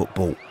walking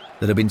football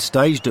that had been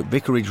staged at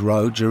Vicarage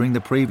Road during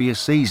the previous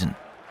season.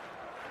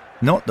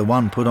 Not the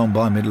one put on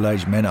by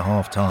middle-aged men at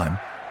half-time,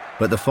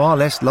 but the far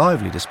less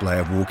lively display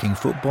of walking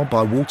football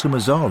by Walter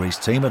Mazzari's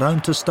team at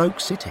home to Stoke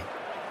City.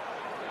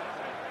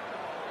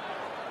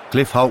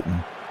 Cliff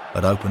Holton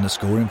had opened the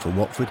scoring for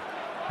Watford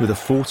with a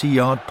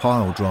 40-yard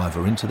pile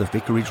driver into the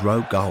Vicarage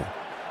Road goal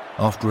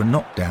after a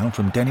knockdown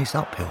from Dennis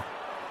Uphill.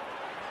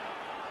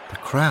 The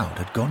crowd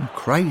had gone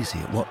crazy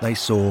at what they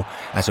saw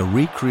as a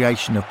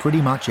recreation of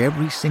pretty much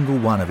every single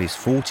one of his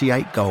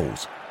 48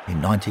 goals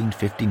in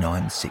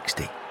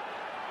 1959-60,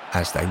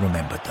 as they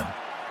remembered them.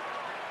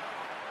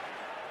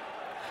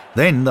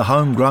 Then the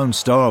homegrown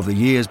star of the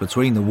years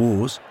between the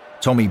wars,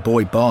 Tommy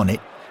Boy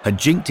Barnett, had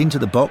jinked into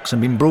the box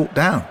and been brought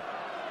down.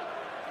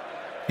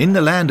 In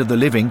the land of the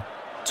living,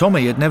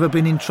 Tommy had never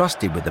been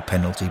entrusted with the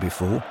penalty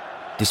before,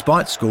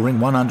 despite scoring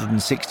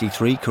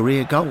 163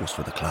 career goals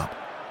for the club.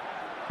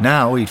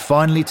 Now he'd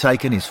finally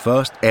taken his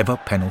first ever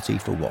penalty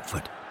for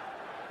Watford.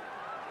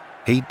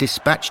 He'd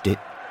dispatched it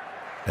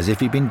as if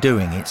he'd been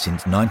doing it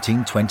since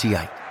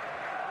 1928.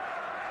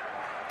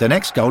 The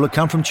next goal had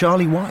come from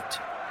Charlie White,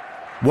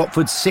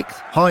 Watford's 6th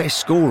highest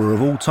scorer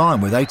of all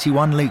time with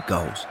 81 league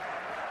goals.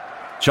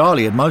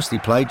 Charlie had mostly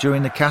played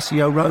during the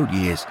Cassio Road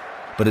years,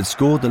 but had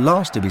scored the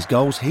last of his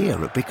goals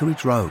here at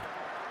Vicarage Road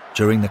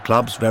during the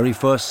club's very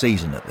first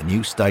season at the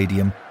new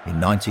stadium in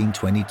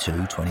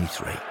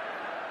 1922-23.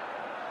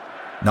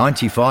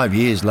 95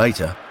 years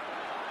later,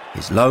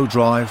 his low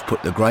drive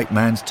put the great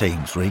man's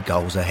team 3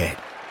 goals ahead.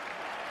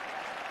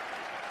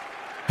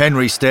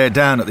 Henry stared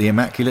down at the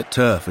immaculate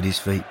turf at his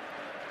feet.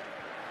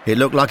 It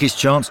looked like his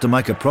chance to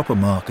make a proper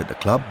mark at the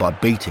club by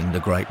beating the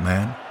great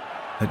man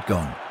had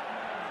gone.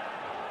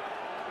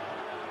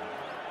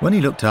 When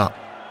he looked up,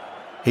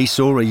 he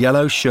saw a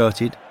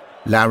yellow-shirted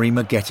Larry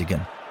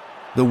McGettigan,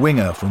 the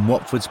winger from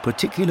Watford's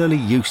particularly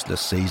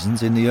useless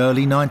seasons in the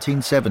early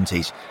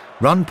 1970s,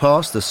 run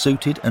past the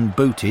suited and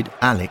booted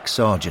Alex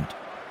Sargent.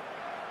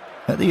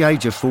 At the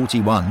age of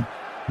 41,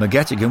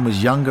 McGettigan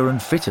was younger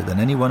and fitter than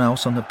anyone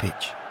else on the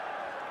pitch.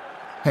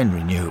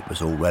 Henry knew it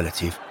was all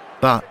relative,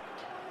 but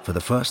for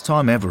the first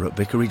time ever at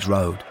Vicarage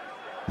Road,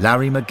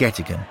 Larry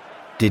McGettigan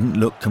didn't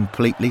look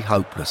completely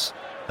hopeless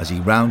as he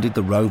rounded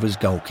the Rovers'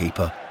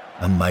 goalkeeper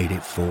and made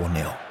it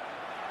 4-0.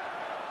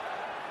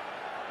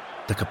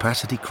 The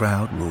capacity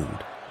crowd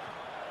ruled.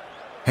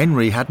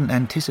 Henry hadn't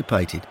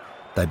anticipated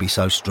they'd be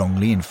so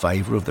strongly in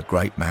favour of the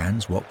great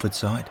man's Watford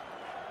side.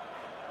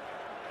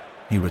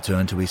 He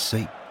returned to his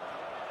seat.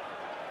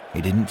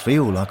 He didn't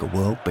feel like a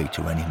world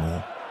beater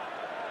anymore.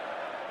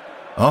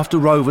 After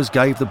Rovers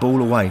gave the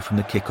ball away from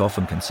the kick-off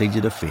and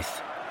conceded a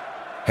 5th,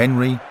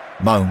 Henry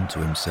moaned to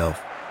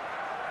himself,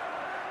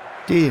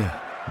 "Dear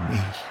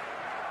me."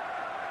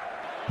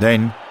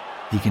 Then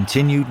he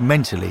continued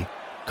mentally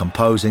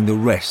composing the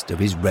rest of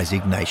his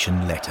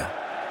resignation letter.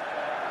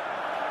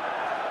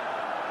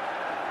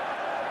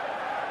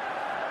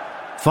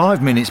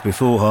 5 minutes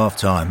before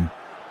half-time,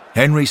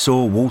 Henry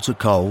saw Walter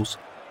Coles,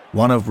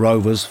 one of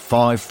Rovers'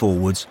 5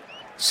 forwards,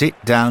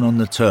 sit down on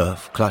the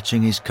turf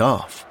clutching his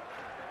calf.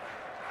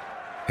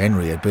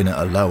 Henry had been at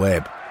a low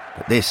ebb,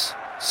 but this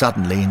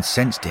suddenly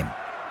incensed him.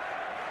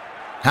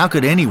 How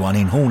could anyone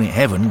in Hornet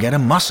Heaven get a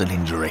muscle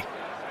injury?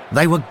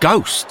 They were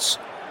ghosts.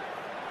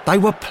 They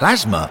were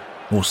plasma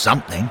or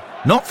something,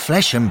 not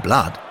flesh and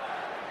blood.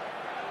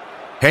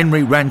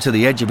 Henry ran to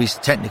the edge of his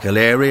technical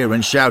area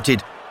and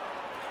shouted,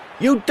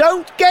 "You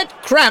don't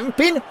get cramp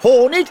in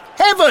Hornet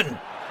Heaven!"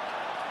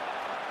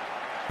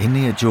 In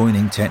the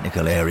adjoining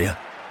technical area,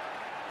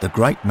 the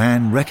great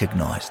man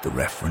recognised the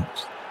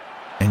reference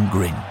and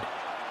grinned.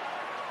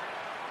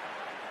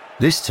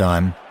 This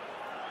time,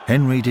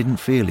 Henry didn't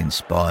feel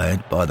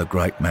inspired by the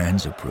great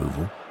man's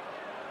approval.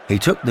 He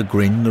took the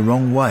grin the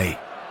wrong way.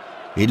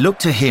 It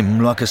looked to him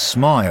like a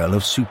smile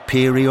of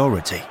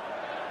superiority.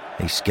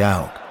 He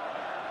scowled.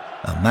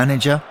 A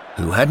manager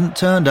who hadn't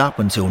turned up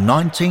until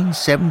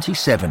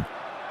 1977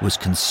 was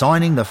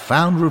consigning the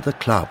founder of the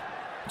club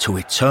to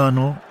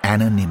eternal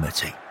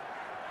anonymity.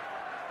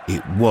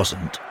 It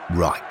wasn't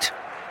right.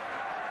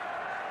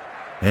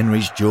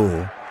 Henry's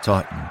jaw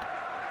tightened.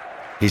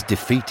 His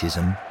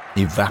defeatism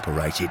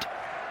evaporated.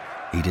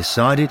 He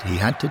decided he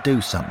had to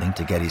do something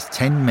to get his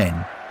 10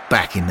 men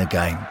back in the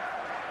game.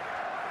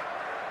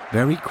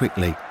 Very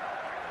quickly,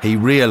 he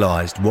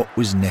realised what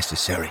was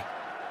necessary.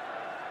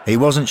 He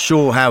wasn't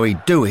sure how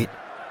he'd do it,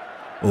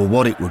 or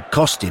what it would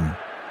cost him,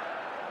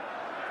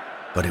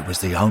 but it was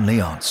the only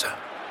answer.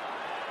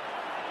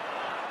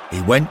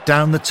 He went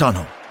down the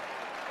tunnel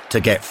to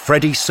get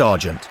Freddie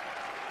Sargent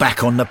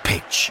back on the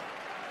pitch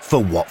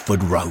for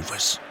Watford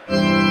Rovers.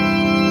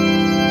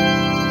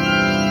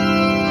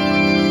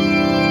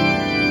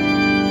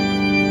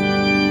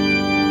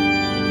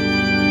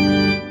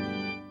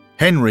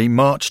 Henry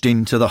marched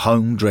into the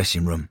home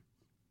dressing room.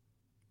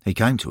 He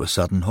came to a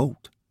sudden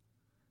halt.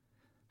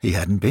 He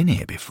hadn't been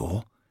here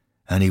before,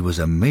 and he was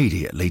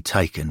immediately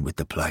taken with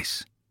the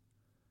place.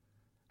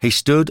 He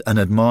stood and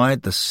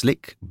admired the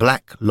slick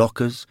black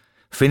lockers,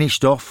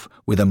 finished off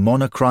with a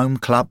monochrome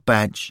club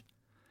badge.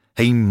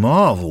 He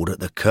marvelled at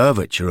the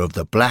curvature of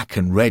the black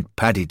and red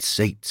padded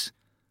seats.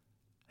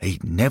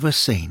 He'd never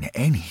seen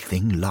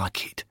anything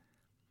like it.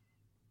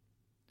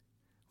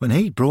 When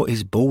he'd brought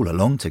his ball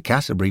along to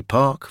Casselberry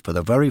Park for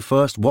the very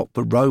first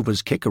Watford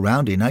Rovers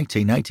kick-around in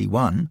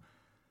 1881,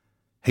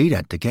 he'd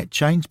had to get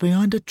changed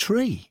behind a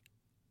tree.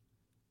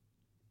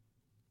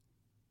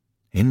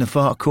 In the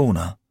far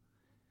corner,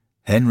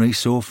 Henry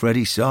saw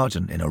Freddie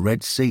Sargent in a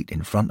red seat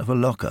in front of a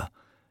locker,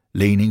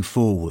 leaning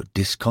forward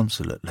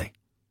disconsolately.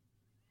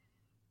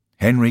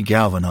 Henry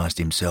galvanised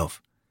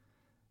himself.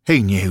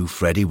 He knew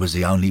Freddie was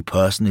the only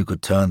person who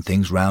could turn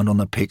things round on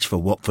the pitch for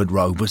Watford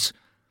Rovers.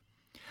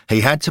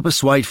 He had to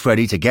persuade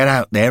Freddie to get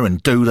out there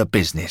and do the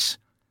business.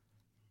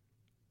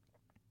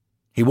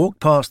 He walked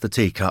past the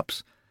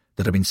teacups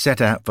that had been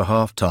set out for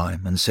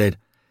half-time and said,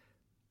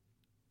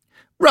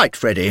 "Right,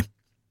 Freddie,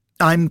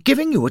 I'm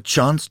giving you a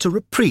chance to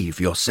reprieve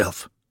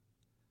yourself."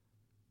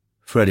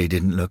 Freddie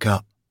didn't look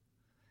up.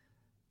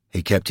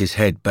 He kept his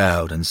head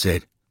bowed and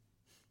said,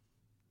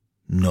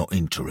 "Not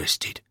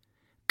interested."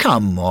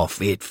 "Come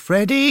off it,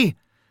 Freddie.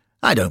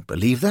 I don't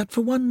believe that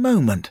for one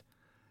moment.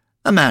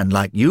 A man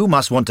like you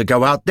must want to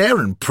go out there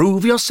and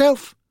prove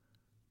yourself."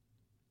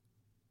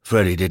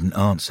 Freddie didn't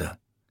answer.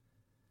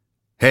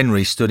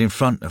 Henry stood in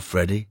front of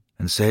Freddie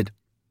and said,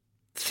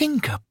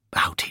 "Think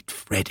about it,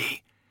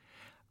 Freddie.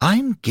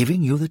 I'm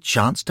giving you the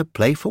chance to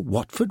play for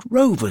Watford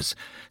Rovers,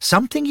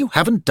 something you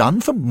haven't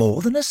done for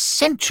more than a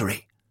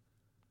century."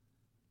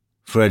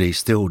 Freddie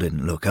still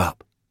didn't look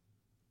up.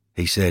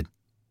 He said,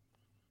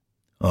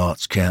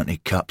 "Arts County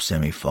Cup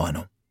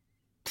semi-final,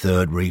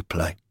 third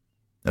replay,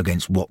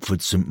 against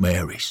Watford St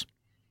Mary's.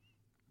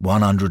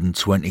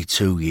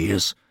 122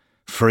 years,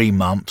 3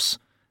 months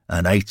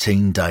and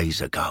 18 days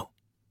ago."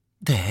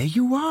 There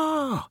you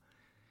are.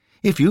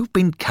 If you've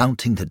been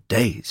counting the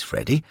days,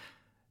 Freddie,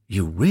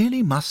 you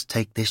really must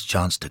take this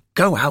chance to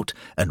go out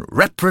and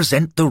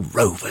represent the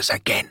Rovers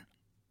again.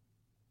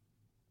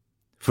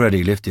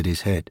 Freddie lifted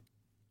his head.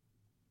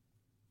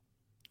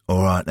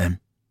 "All right then."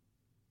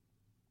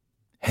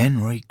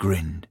 Henry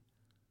grinned.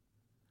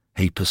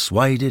 He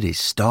persuaded his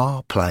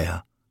star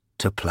player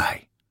to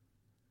play.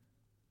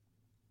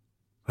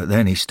 But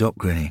then he stopped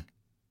grinning.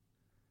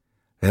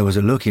 There was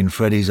a look in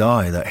Freddie's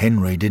eye that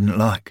Henry didn't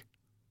like.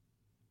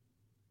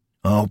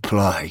 "I'll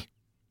play,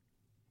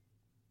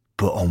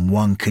 but on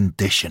one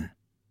condition."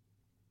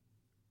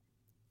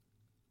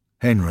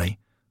 Henry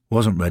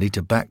wasn't ready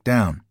to back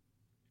down.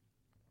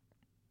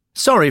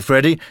 "Sorry,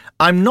 Freddie,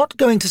 I'm not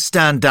going to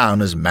stand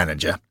down as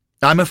manager.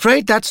 I'm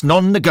afraid that's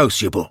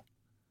non-negotiable."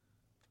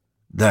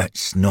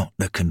 "That's not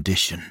the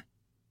condition."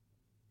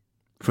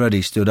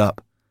 Freddie stood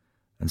up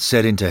and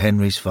said into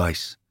Henry's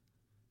face,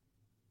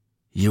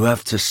 "You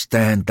have to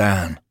stand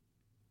down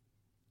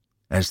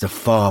as the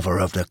father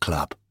of the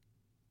club.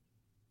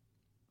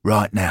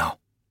 Right now."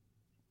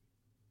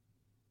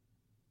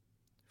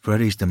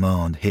 Freddie's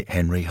demand hit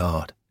Henry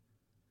hard.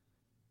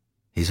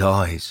 His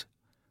eyes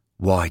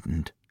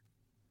widened.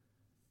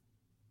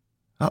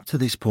 Up to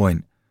this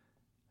point,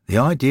 the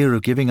idea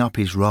of giving up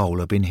his role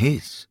had been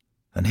his,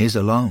 and his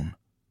alone.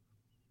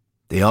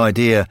 The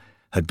idea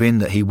had been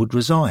that he would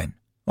resign,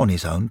 on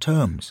his own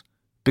terms,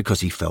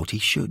 because he felt he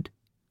should.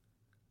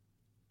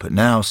 But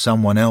now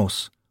someone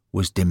else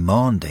was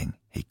demanding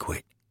he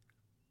quit.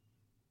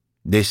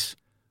 This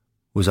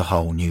was a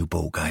whole new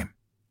ballgame.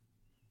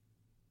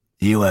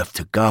 "You have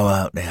to go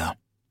out there,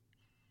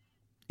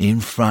 in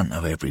front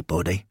of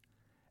everybody,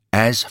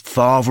 as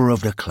father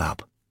of the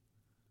club,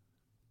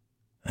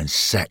 and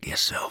sack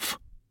yourself."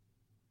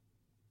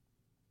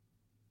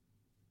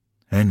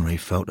 Henry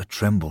felt a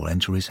tremble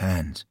enter his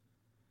hands.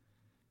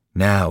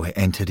 Now it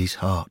entered his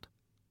heart.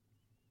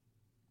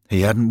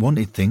 He hadn't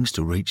wanted things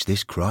to reach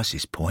this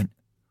crisis point.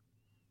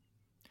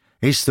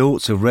 His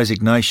thoughts of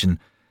resignation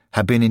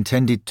had been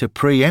intended to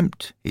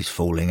preempt his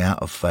falling out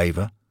of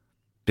favour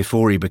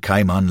before he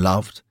became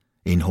unloved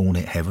in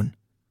Hornet Heaven.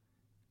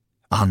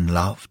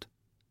 Unloved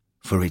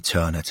for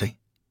eternity.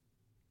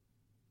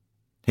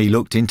 He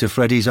looked into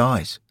Freddie's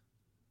eyes.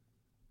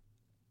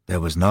 There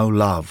was no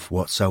love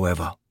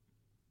whatsoever.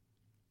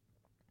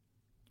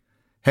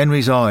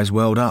 Henry's eyes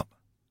welled up.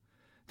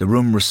 The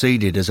room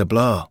receded as a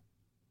blur.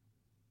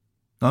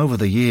 Over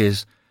the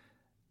years,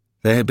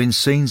 there had been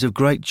scenes of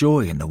great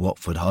joy in the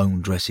Watford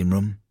home dressing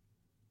room.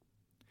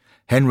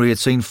 Henry had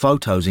seen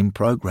photos in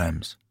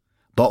programmes,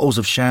 bottles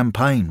of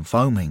champagne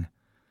foaming,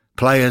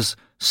 players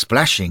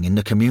splashing in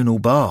the communal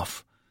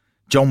bath,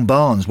 John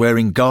Barnes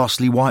wearing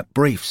ghastly white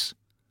briefs.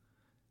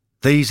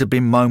 These had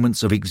been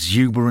moments of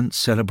exuberant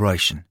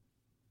celebration.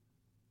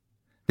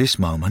 This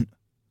moment,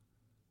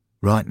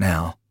 right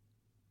now,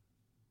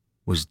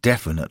 was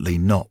definitely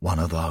not one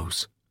of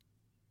those.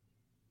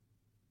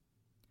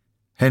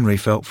 Henry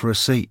felt for a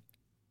seat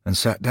and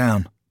sat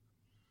down.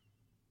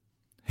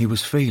 He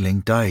was feeling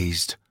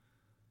dazed,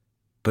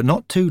 but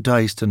not too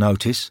dazed to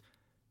notice,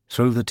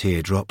 through the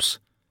teardrops,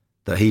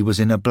 that he was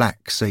in a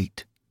black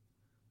seat.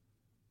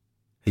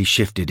 He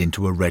shifted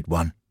into a red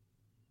one.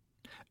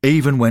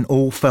 Even when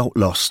all felt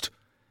lost,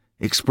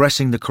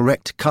 expressing the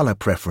correct colour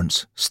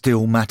preference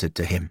still mattered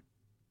to him.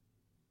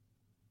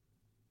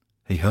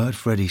 He heard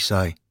Freddie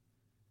say,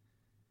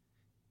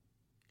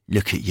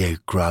 "Look at you,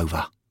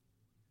 Grover.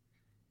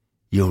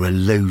 You're a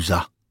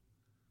loser.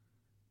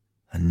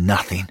 And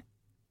nothing.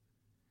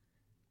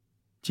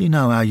 Do you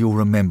know how you're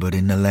remembered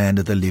in the land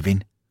of the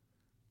living?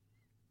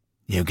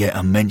 You get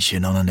a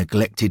mention on a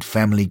neglected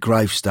family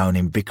gravestone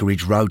in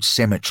Vicarage Road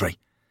Cemetery,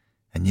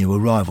 and your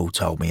arrival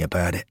told me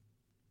about it.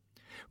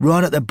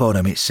 Right at the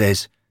bottom it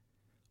says,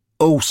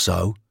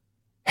 'Also,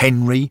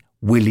 Henry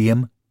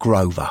William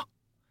Grover.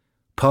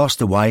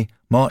 Passed away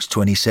March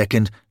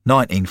 22nd,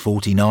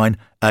 1949,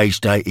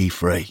 aged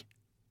 83.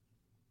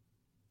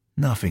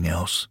 Nothing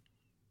else.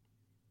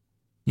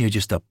 You're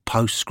just a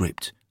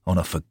postscript on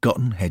a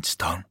forgotten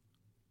headstone."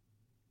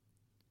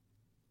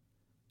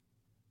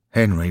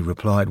 Henry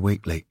replied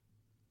weakly,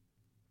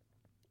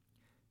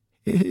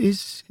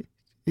 Is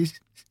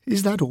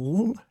that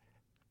all?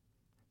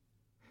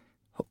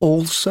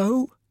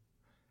 Also,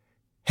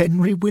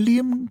 Henry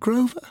William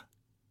Grover?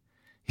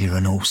 You're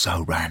an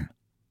also ran.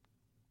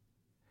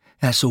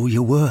 That's all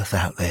you're worth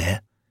out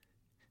there,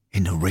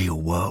 in the real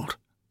world.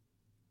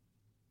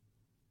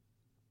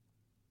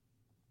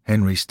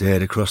 Henry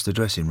stared across the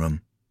dressing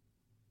room.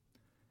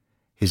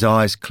 His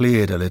eyes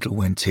cleared a little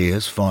when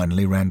tears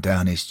finally ran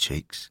down his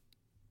cheeks.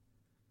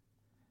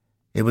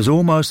 It was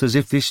almost as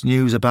if this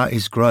news about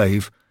his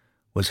grave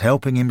was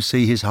helping him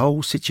see his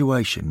whole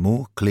situation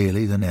more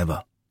clearly than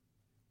ever.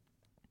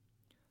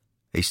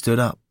 He stood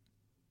up,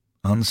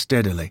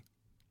 unsteadily.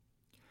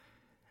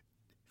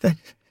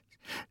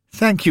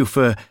 Thank you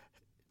for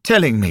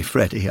telling me,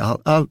 Freddie.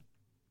 I'll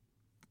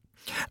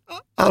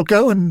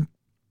go and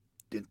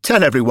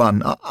tell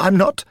everyone I'm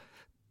not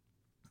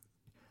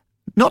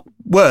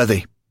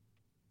worthy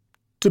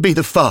to be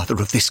the father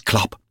of this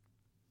club.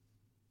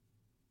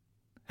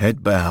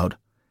 Head bowed,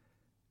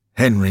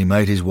 Henry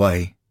made his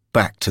way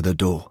back to the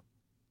door.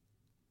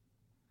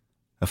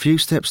 A few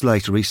steps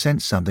later he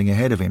sensed something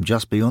ahead of him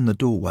just beyond the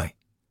doorway.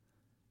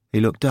 He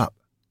looked up.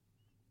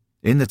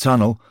 In the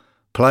tunnel,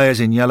 players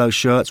in yellow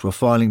shirts were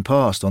filing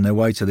past on their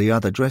way to the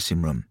other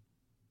dressing room.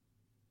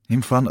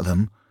 In front of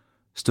them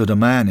stood a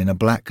man in a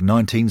black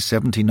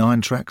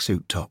 1979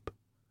 tracksuit top.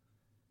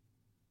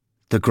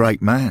 The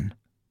great man.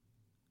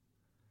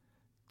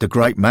 The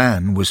great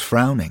man was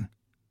frowning.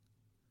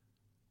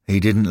 He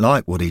didn't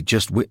like what he'd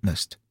just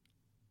witnessed.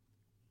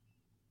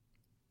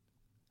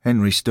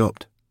 Henry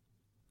stopped.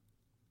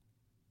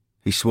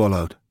 He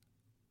swallowed.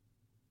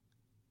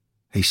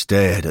 He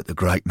stared at the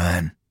great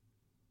man.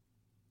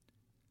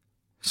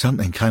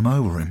 Something came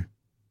over him.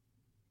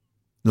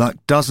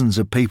 Like dozens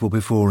of people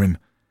before him,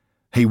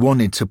 he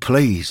wanted to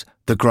please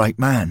the great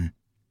man.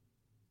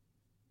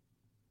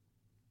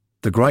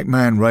 The great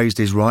man raised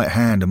his right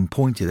hand and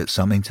pointed at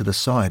something to the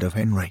side of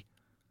Henry.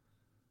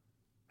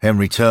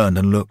 Henry turned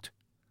and looked.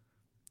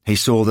 He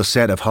saw the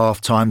set of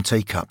half-time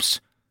teacups.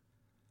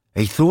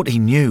 He thought he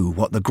knew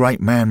what the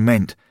great man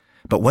meant,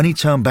 but when he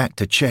turned back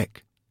to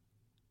check,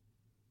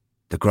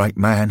 the great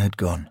man had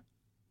gone.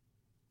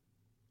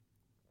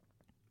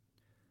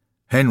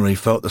 Henry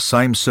felt the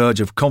same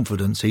surge of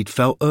confidence he'd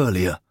felt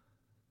earlier.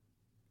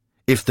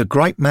 If the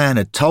great man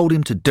had told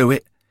him to do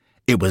it,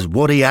 it was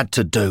what he had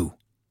to do.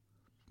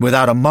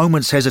 Without a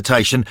moment's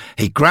hesitation,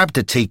 he grabbed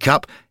a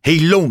teacup, he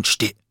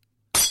launched it.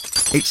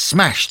 It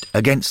smashed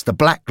against the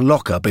black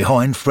locker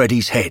behind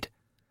Freddie's head.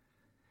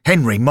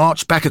 Henry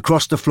marched back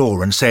across the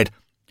floor and said,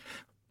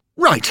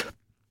 "Right.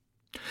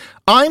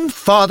 I'm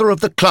father of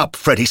the club,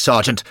 Freddie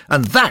Sargent,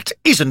 and that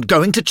isn't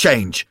going to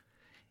change.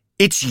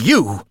 It's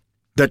you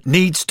that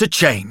needs to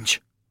change."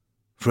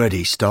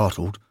 Freddie,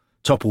 startled,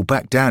 toppled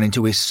back down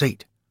into his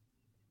seat.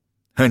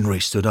 Henry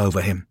stood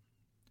over him.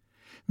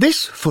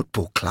 "This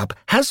football club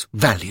has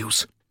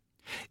values.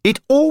 It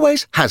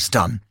always has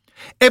done,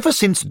 ever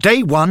since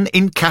day one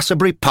in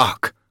Casselberry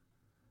Park."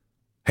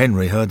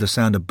 Henry heard the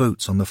sound of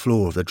boots on the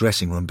floor of the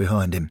dressing room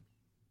behind him,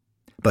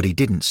 but he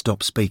didn't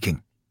stop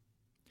speaking.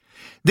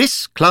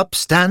 "This club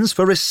stands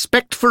for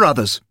respect for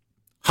others,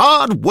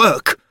 hard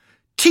work,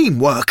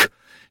 teamwork,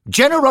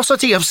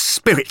 generosity of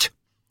spirit.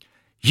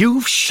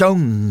 You've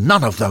shown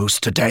none of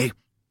those today."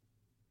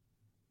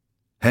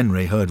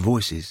 Henry heard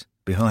voices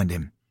behind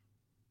him.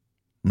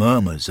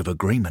 Murmurs of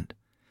agreement.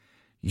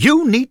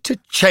 "You need to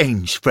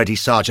change, Freddie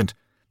Sargent.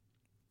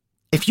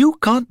 If you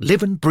can't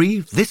live and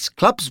breathe this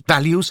club's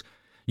values,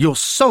 your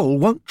soul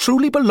won't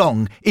truly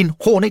belong in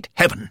Hornet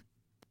Heaven."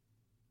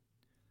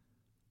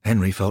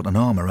 Henry felt an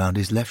arm around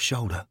his left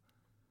shoulder.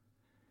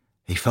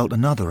 He felt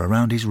another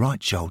around his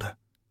right shoulder.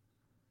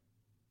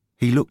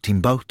 He looked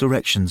in both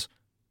directions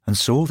and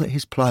saw that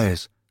his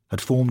players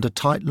had formed a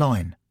tight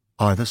line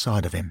either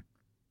side of him.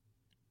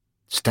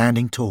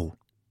 Standing tall.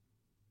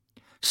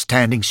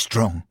 Standing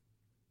strong.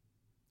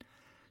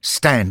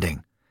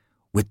 Standing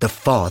with the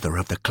father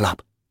of the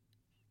club.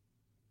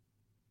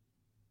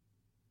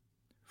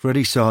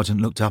 Freddie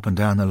Sargent looked up and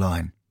down the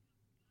line.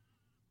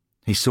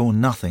 He saw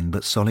nothing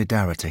but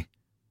solidarity.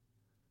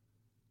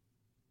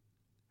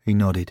 He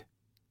nodded.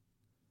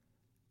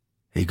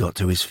 He got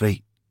to his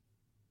feet.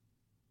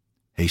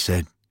 He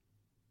said,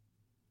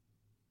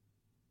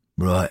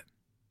 "Right.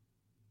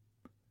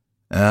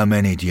 How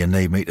many do you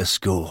need me to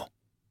score?"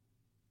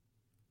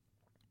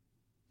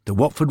 The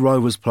Watford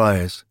Rovers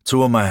players,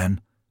 to a man,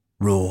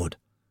 roared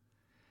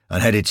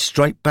and headed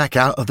straight back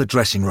out of the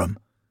dressing room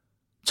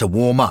to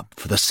warm up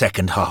for the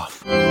second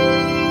half.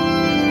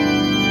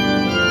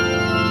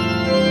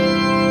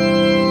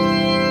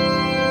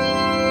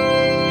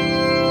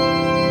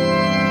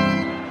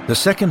 The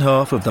second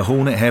half of the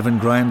Hornet Heaven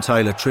Graham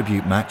Taylor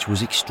tribute match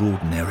was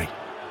extraordinary.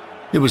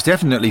 It was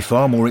definitely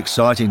far more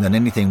exciting than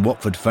anything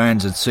Watford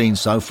fans had seen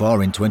so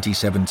far in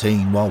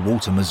 2017 while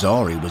Walter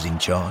Mazzari was in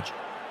charge.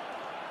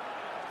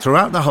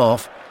 Throughout the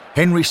half,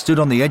 Henry stood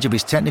on the edge of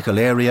his technical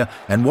area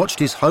and watched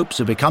his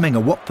hopes of becoming a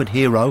Watford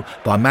hero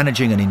by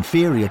managing an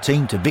inferior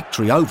team to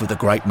victory over the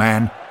great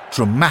man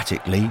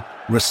dramatically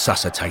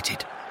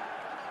resuscitated.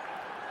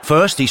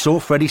 First, he saw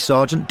Freddie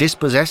Sargent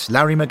dispossess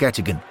Larry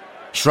McGettigan,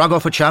 shrug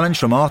off a challenge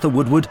from Arthur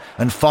Woodward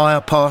and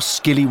fire past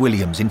Skilly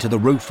Williams into the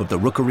roof of the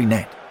Rookery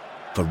net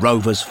for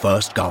Rovers'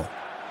 first goal.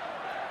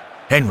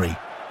 Henry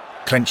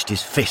clenched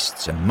his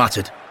fists and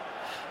muttered,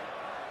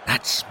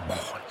 "That's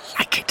more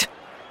like it."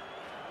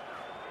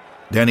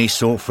 Then he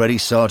saw Freddie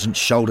Sargent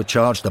shoulder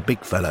charge the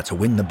big fella to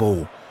win the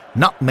ball,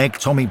 nutmeg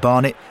Tommy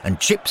Barnett and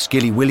chip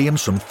Skilly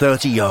Williams from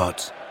 30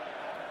 yards.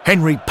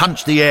 Henry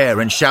punched the air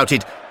and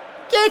shouted,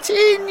 "Get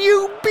in,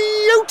 you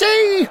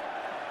beauty!"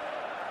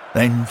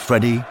 Then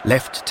Freddie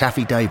left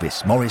Taffy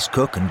Davis, Maurice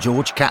Cook and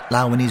George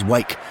Catlow in his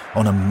wake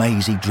on a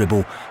mazy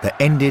dribble that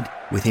ended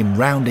with him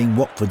rounding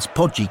Watford's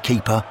podgy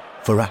keeper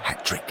for a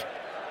hat-trick.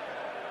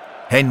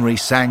 Henry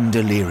sang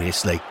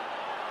deliriously,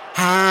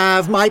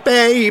 "Have my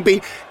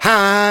baby,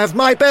 have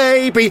my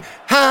baby,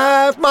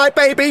 have my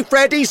baby,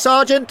 Freddie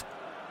Sargent."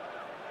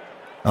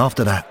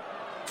 After that,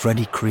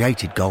 Freddie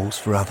created goals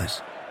for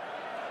others.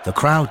 The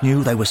crowd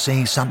knew they were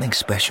seeing something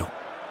special.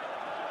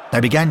 They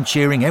began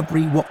cheering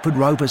every Watford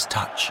Rovers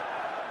touch.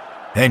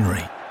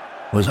 Henry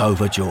was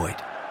overjoyed.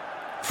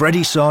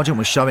 Freddie Sargent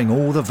was showing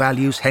all the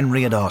values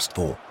Henry had asked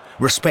for: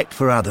 respect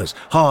for others,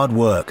 hard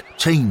work,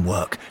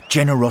 teamwork,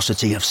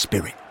 generosity of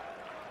spirit.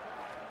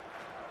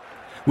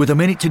 With a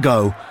minute to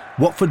go,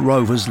 Watford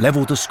Rovers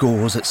levelled the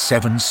scores at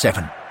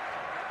 7-7.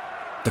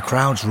 The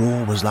crowd's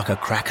roar was like a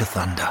crack of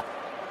thunder.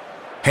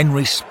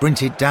 Henry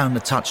sprinted down the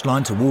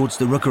touchline towards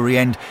the Rookery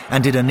end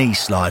and did a knee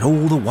slide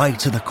all the way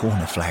to the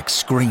corner flag,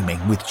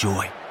 screaming with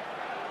joy.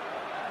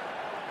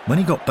 When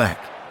he got back,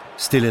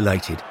 still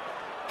elated,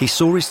 he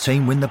saw his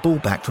team win the ball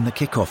back from the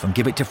kick-off and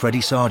give it to Freddie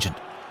Sargent.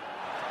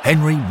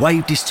 Henry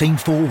waved his team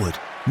forward,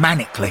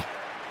 manically.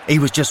 He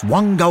was just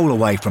one goal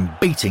away from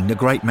beating the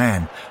great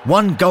man,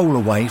 one goal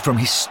away from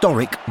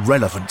historic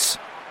relevance.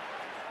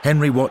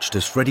 Henry watched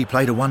as Freddie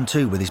played a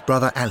 1-2 with his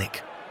brother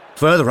Alec.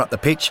 Further up the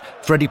pitch,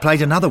 Freddie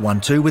played another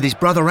 1-2 with his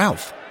brother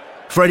Alf.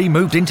 Freddie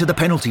moved into the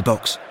penalty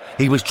box.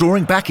 He was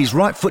drawing back his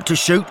right foot to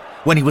shoot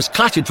when he was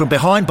clattered from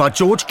behind by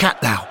George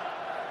Catlow.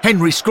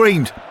 Henry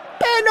screamed,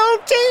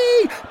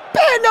 "Penalty!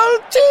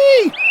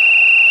 Penalty!"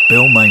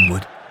 Bill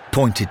Mainwood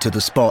pointed to the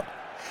spot.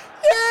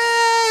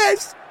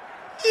 "Yes!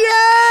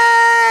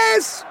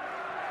 Yes!"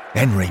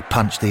 Henry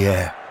punched the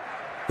air.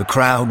 The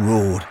crowd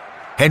roared.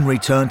 Henry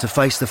turned to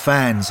face the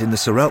fans in the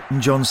Sir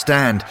Elton John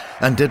stand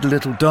and did a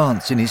little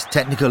dance in his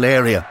technical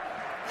area.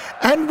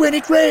 "And when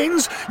it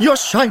rains, you're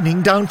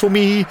shining down for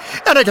me,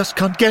 and I just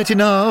can't get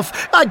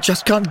enough, I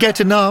just can't get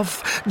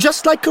enough.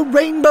 Just like a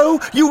rainbow,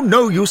 you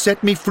know you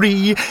set me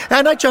free,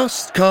 and I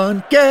just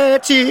can't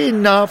get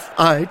enough,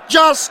 I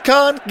just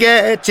can't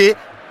get it."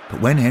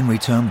 But when Henry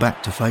turned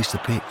back to face the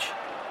pitch,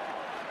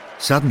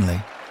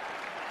 suddenly,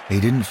 he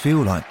didn't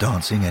feel like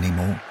dancing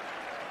anymore.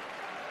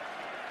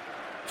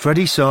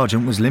 Freddie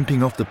Sargent was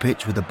limping off the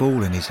pitch with the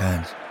ball in his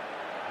hands.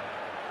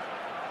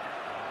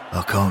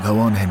 "I can't go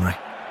on, Henry."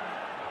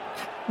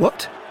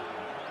 "What?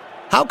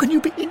 How can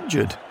you be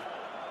injured?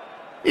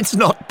 It's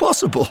not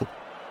possible."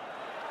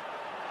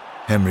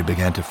 Henry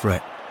began to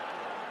fret.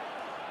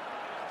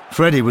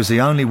 Freddie was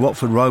the only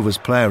Watford Rovers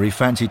player he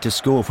fancied to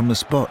score from the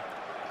spot.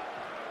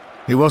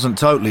 He wasn't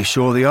totally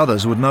sure the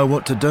others would know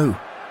what to do.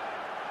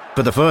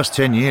 For the first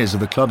 10 years of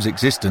the club's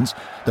existence,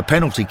 the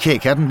penalty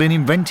kick hadn't been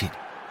invented.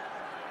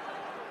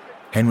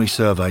 Henry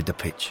surveyed the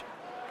pitch,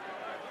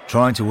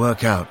 trying to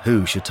work out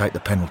who should take the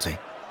penalty.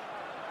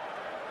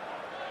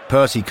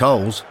 Percy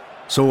Coles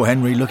saw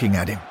Henry looking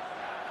at him.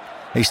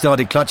 He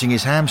started clutching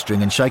his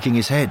hamstring and shaking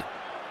his head.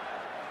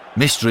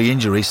 Mystery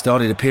injuries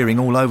started appearing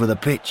all over the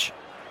pitch.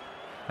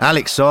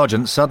 Alex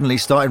Sargent suddenly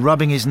started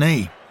rubbing his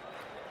knee.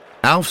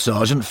 Alf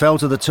Sargent fell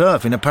to the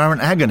turf in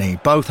apparent agony,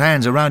 both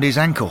hands around his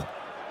ankle.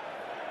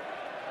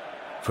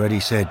 Freddie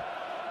said,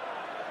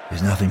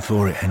 "There's nothing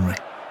for it, Henry.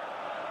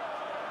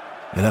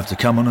 You'll have to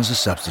come on as a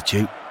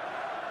substitute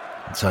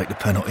and take the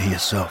penalty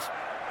yourself."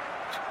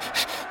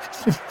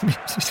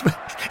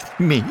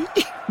 Me?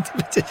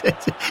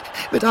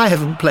 But I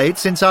haven't played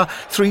since our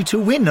 3-2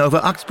 win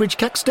over Uxbridge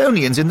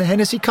Caxtonians in the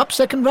Hennessy Cup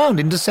second round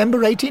in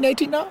December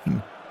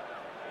 1889.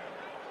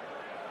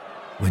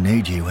 We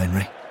need you,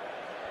 Henry.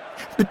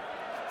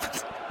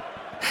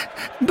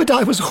 But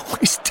I was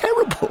always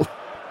terrible.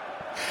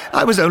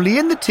 I was only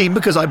in the team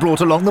because I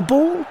brought along the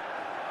ball.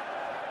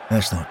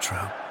 That's not true.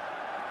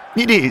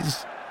 It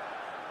is.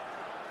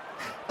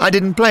 I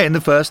didn't play in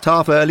the first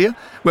half earlier,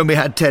 when we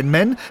had 10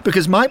 men,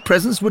 because my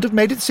presence would have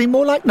made it seem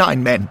more like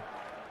 9 men.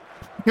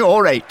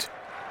 Or 8.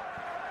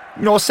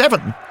 Or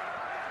 7.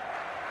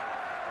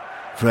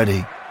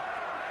 Freddie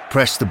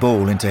pressed the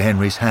ball into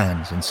Henry's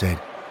hands and said,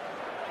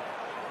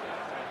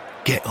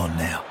 "Get on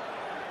now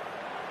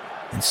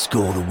and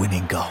score the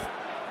winning goal."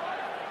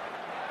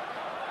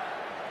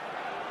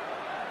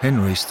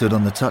 Henry stood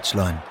on the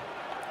touchline,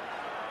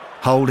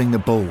 holding the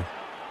ball,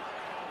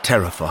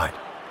 terrified.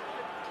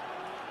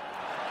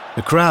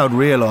 The crowd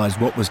realised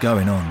what was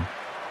going on.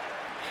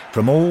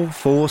 From all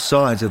 4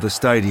 sides of the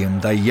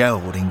stadium, they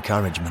yelled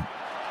encouragement.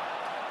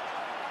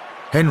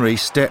 Henry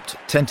stepped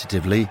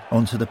tentatively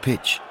onto the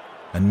pitch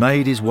and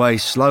made his way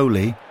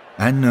slowly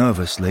and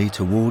nervously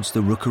towards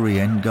the Rookery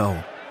End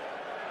goal.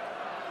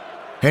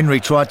 Henry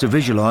tried to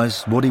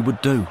visualise what he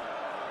would do.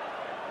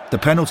 The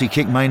penalty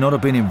kick may not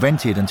have been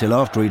invented until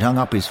after he'd hung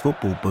up his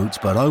football boots,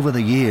 but over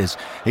the years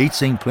he'd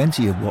seen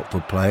plenty of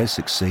Watford players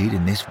succeed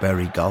in this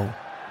very goal.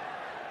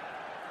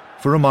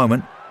 For a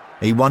moment,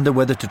 he wondered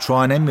whether to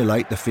try and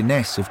emulate the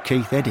finesse of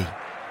Keith Eddy.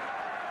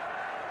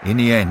 In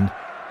the end,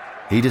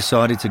 he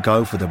decided to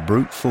go for the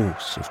brute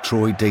force of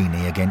Troy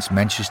Deeney against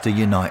Manchester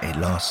United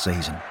last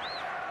season.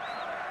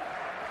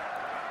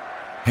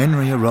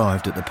 Henry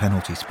arrived at the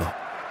penalty spot.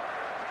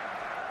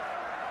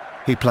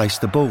 He placed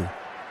the ball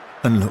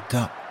and looked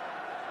up.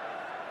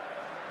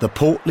 The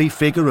portly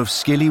figure of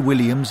Skilly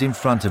Williams in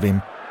front of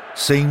him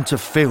seemed to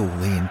fill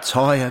the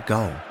entire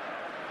goal.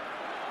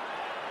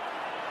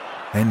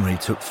 Henry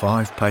took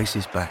 5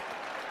 paces back.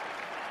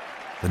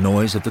 The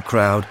noise of the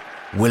crowd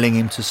willing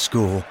him to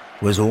score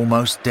was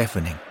almost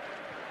deafening.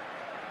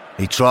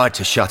 He tried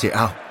to shut it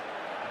out.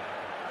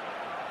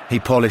 He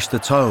polished the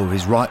toe of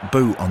his right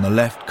boot on the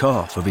left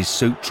calf of his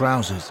suit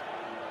trousers.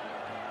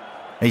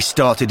 He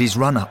started his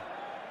run-up.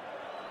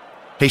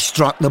 He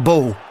struck the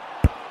ball.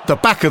 The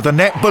back of the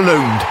net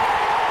ballooned.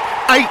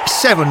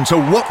 8-7 to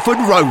Watford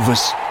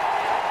Rovers.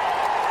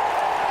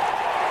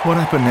 What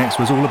happened next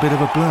was all a bit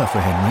of a blur for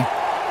Henry.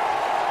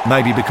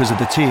 Maybe because of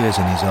the tears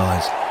in his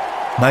eyes.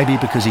 Maybe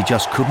because he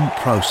just couldn't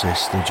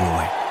process the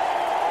joy.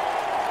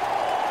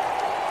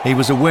 He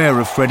was aware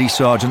of Freddie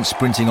Sargent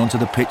sprinting onto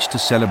the pitch to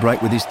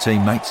celebrate with his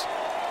teammates.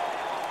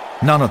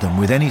 None of them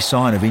with any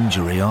sign of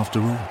injury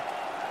after all.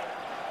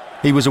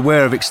 He was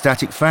aware of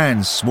ecstatic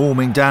fans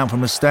swarming down from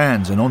the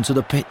stands and onto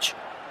the pitch.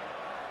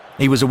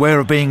 He was aware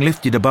of being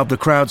lifted above the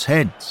crowd's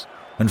heads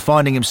and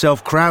finding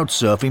himself crowd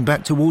surfing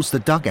back towards the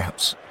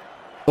dugouts,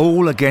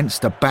 all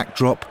against a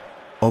backdrop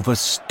of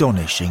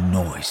astonishing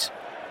noise.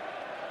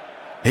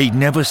 He'd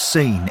never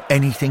seen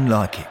anything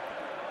like it,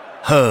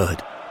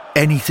 heard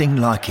anything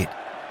like it,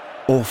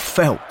 or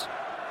felt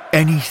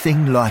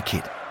anything like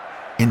it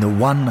in the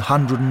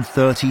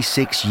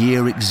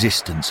 136-year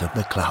existence of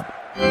the club.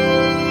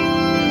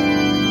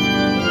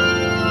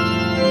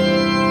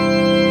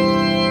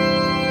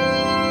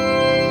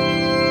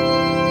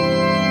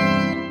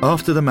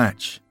 After the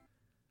match,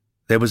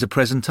 there was a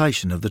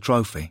presentation of the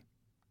trophy.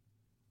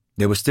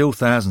 There were still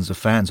thousands of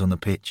fans on the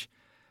pitch,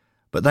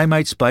 but they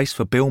made space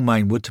for Bill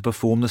Mainwood to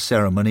perform the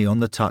ceremony on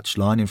the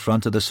touchline in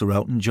front of the Sir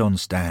Elton John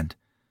stand.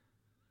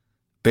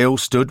 Bill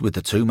stood with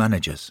the 2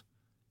 managers,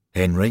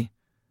 Henry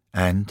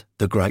and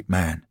the great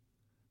man,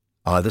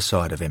 either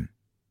side of him.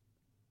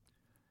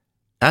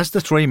 As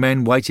the 3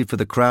 men waited for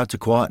the crowd to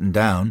quieten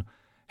down,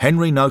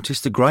 Henry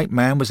noticed the great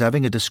man was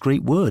having a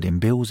discreet word in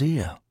Bill's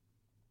ear.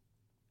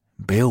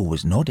 Bill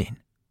was nodding.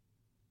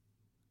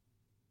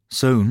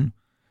 Soon,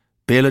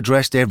 Bill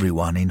addressed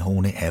everyone in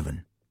Hornet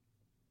Heaven.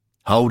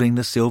 Holding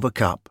the silver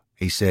cup,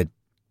 he said,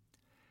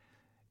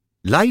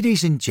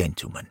 "Ladies and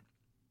gentlemen,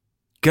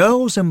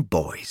 girls and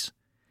boys,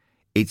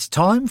 it's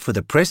time for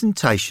the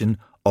presentation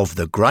of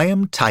the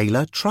Graham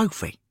Taylor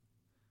Trophy."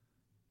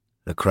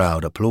 The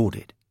crowd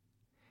applauded.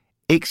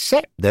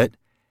 "Except that,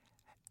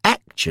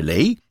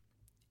 actually,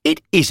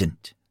 it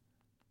isn't."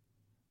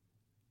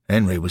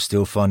 Henry was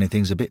still finding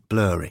things a bit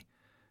blurry,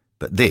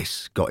 but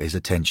this got his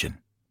attention.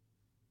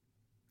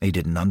 He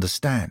didn't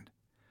understand.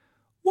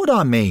 "What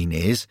I mean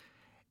is,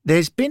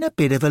 there's been a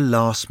bit of a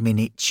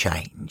last-minute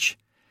change.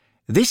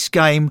 This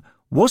game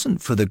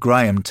wasn't for the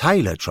Graham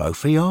Taylor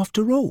Trophy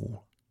after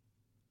all."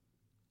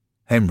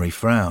 Henry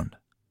frowned.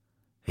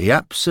 He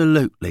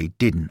absolutely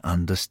didn't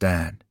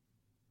understand.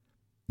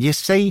 "You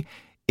see,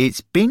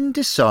 it's been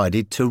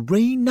decided to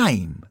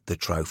rename the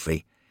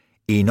trophy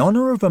in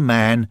honour of a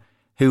man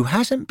who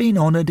hasn't been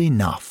honoured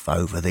enough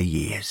over the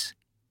years.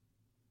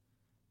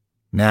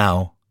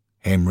 Now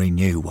Henry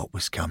knew what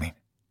was coming.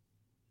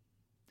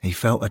 He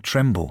felt a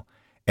tremble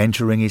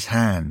entering his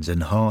hands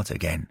and heart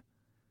again.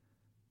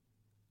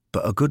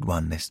 But a good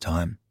one this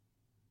time.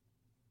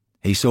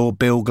 He saw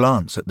Bill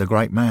glance at the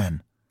great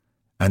man,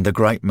 and the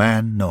great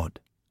man nod.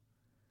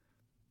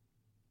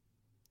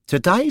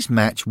 Today's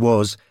match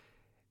was,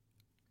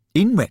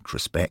 in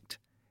retrospect,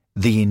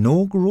 the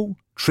inaugural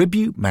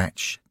tribute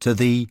match to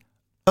the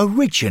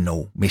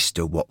original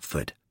Mr.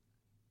 Watford.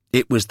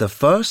 It was the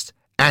first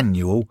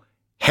annual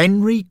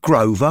Henry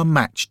Grover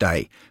match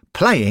day,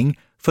 playing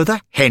for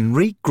the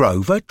Henry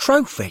Grover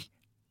Trophy.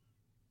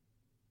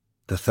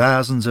 The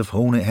thousands of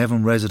Hornet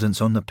Heaven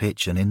residents on the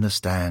pitch and in the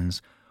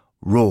stands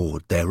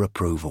roared their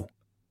approval.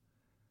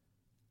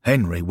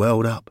 Henry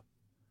welled up.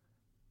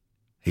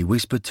 He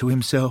whispered to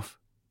himself,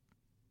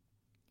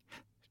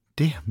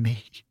 "Dear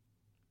me,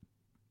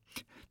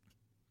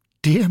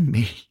 dear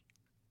me."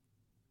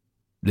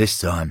 This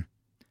time,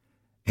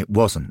 it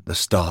wasn't the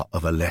start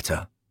of a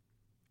letter.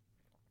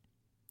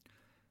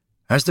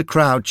 As the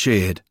crowd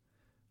cheered,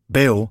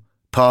 Bill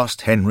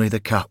passed Henry the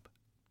cup.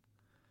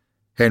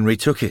 Henry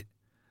took it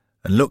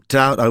and looked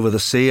out over the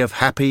sea of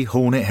happy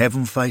Hornet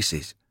Heaven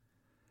faces.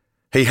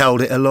 He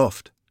held it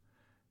aloft.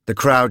 The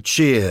crowd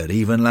cheered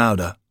even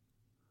louder.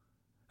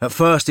 At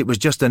first it was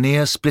just an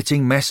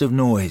ear-splitting mess of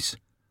noise,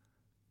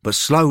 but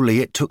slowly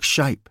it took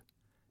shape.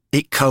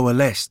 It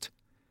coalesced.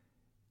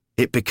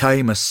 It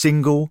became a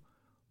single,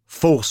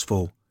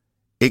 forceful,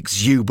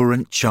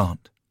 exuberant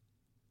chant.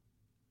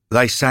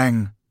 They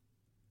sang,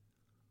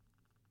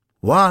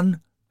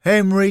 "One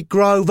Henry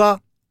Grover,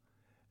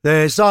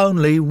 there's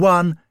only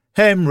one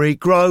Henry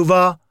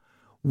Grover.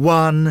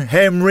 One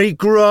Henry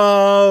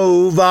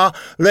Grover,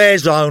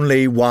 there's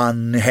only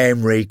one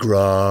Henry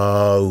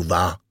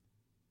Grover."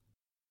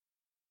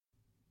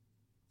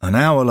 An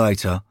hour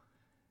later,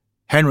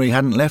 Henry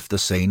hadn't left the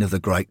scene of the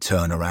great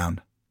turnaround.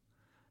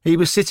 He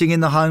was sitting in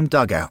the home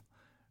dugout,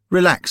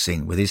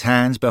 relaxing with his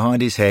hands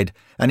behind his head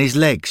and his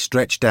legs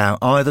stretched out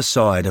either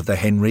side of the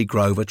Henry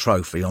Grover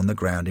trophy on the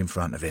ground in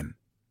front of him.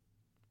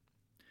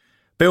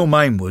 Bill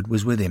Mainwood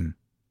was with him.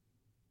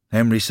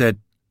 Henry said,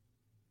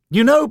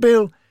 "You know,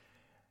 Bill,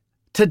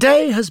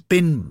 today has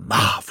been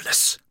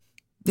marvellous.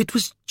 It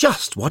was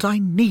just what I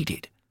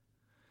needed."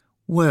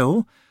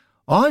 "Well,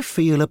 I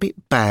feel a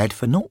bit bad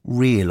for not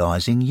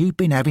realising you've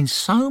been having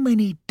so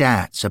many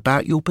doubts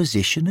about your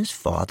position as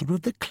father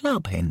of the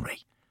club,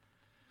 Henry.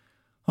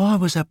 I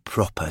was a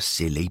proper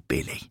silly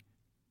Billy."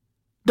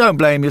 "Don't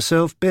blame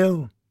yourself,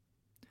 Bill.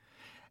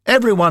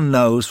 Everyone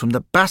knows from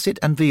the Bassett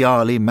and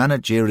Vialli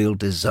managerial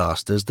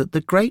disasters that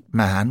the great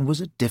man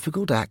was a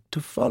difficult act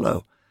to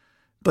follow,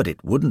 but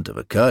it wouldn't have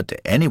occurred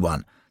to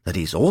anyone that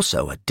he's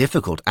also a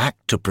difficult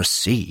act to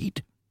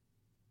precede."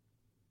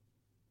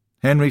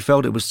 Henry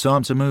felt it was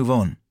time to move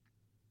on.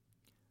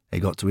 He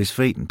got to his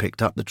feet and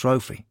picked up the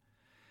trophy.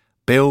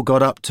 Bill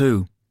got up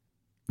too.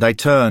 They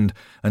turned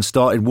and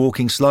started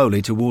walking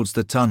slowly towards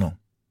the tunnel.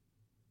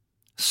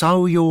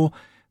 "So you're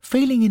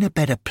feeling in a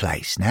better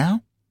place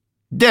now?"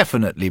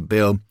 "Definitely,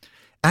 Bill.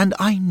 And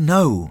I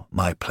know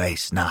my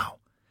place now.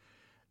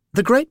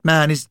 The great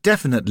man is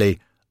definitely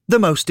the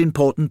most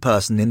important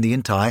person in the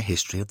entire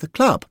history of the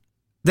club.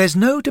 There's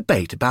no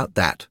debate about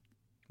that,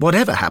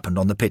 whatever happened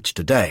on the pitch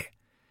today.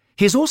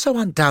 He is also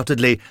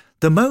undoubtedly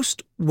the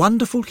most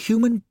wonderful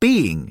human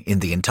being in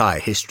the entire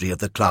history of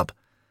the club.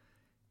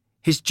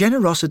 His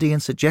generosity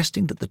in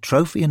suggesting that the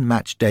trophy and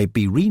match day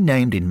be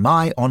renamed in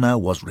my honour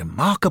was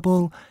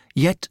remarkable,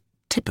 yet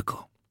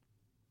typical.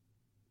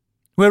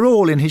 We're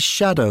all in his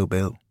shadow,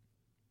 Bill.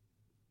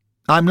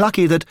 I'm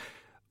lucky that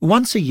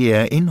once a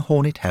year in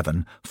Hornet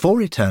Heaven,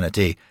 for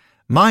eternity,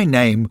 my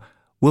name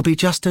will be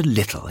just a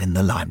little in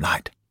the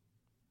limelight."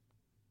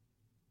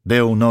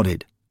 Bill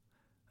nodded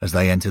as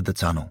they entered the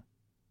tunnel.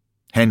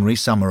 Henry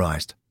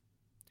summarised,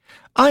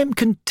 "I'm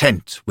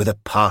content with a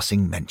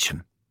passing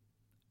mention,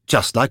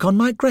 just like on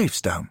my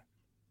gravestone."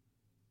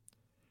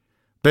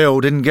 Bill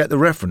didn't get the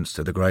reference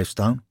to the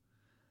gravestone.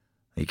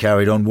 He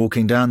carried on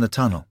walking down the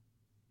tunnel.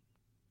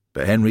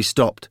 But Henry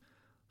stopped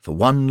for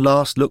one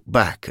last look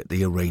back at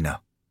the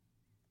arena.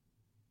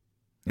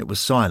 It was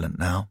silent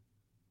now.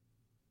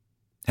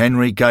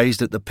 Henry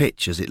gazed at the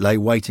pitch as it lay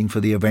waiting for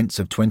the events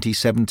of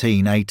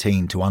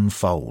 2017-18 to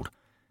unfold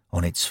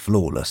on its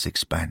flawless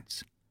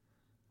expanse.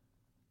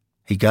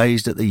 He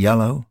gazed at the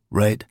yellow,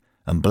 red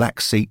and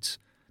black seats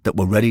that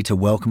were ready to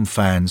welcome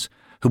fans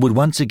who would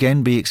once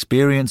again be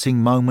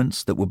experiencing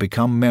moments that would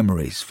become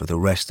memories for the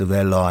rest of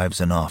their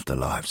lives and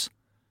afterlives.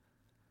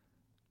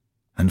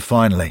 And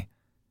finally,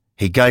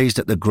 he gazed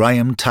at the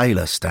Graham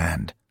Taylor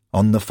stand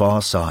on the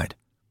far side,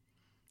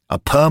 a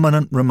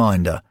permanent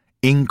reminder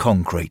in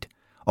concrete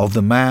of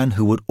the man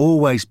who would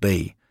always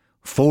be,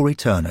 for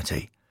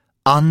eternity,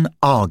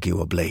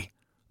 unarguably,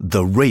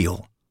 the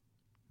real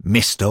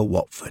Mr.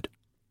 Watford.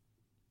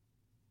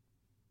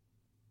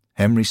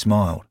 Henry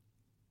smiled.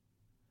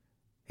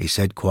 he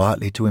said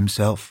quietly to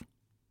himself.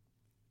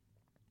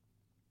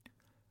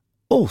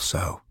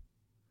 Also,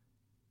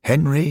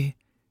 Henry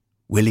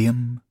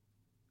William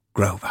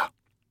Grover.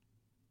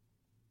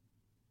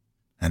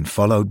 And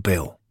followed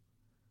Bill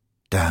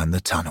down the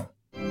tunnel.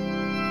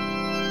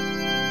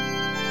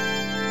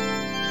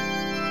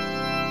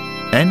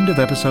 End of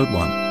episode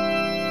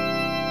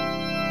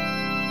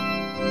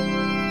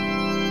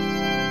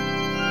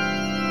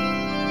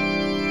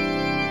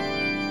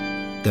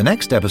 1. The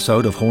next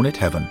episode of Hornet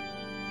Heaven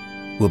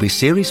will be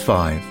Series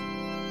 5,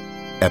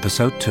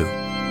 Episode 2.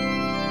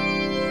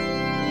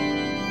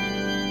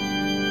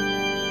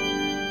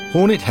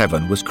 Hornet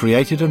Heaven was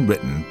created and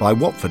written by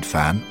Watford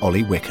fan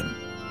Ollie Wicken.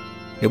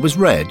 It was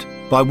read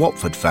by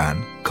Watford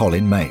fan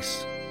Colin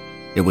Mace.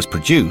 It was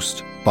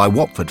produced by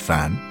Watford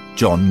fan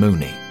John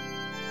Mooney.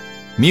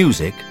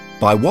 Music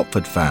by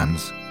Watford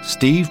fans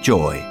Steve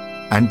Joy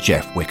and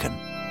Jeff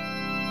Wicken.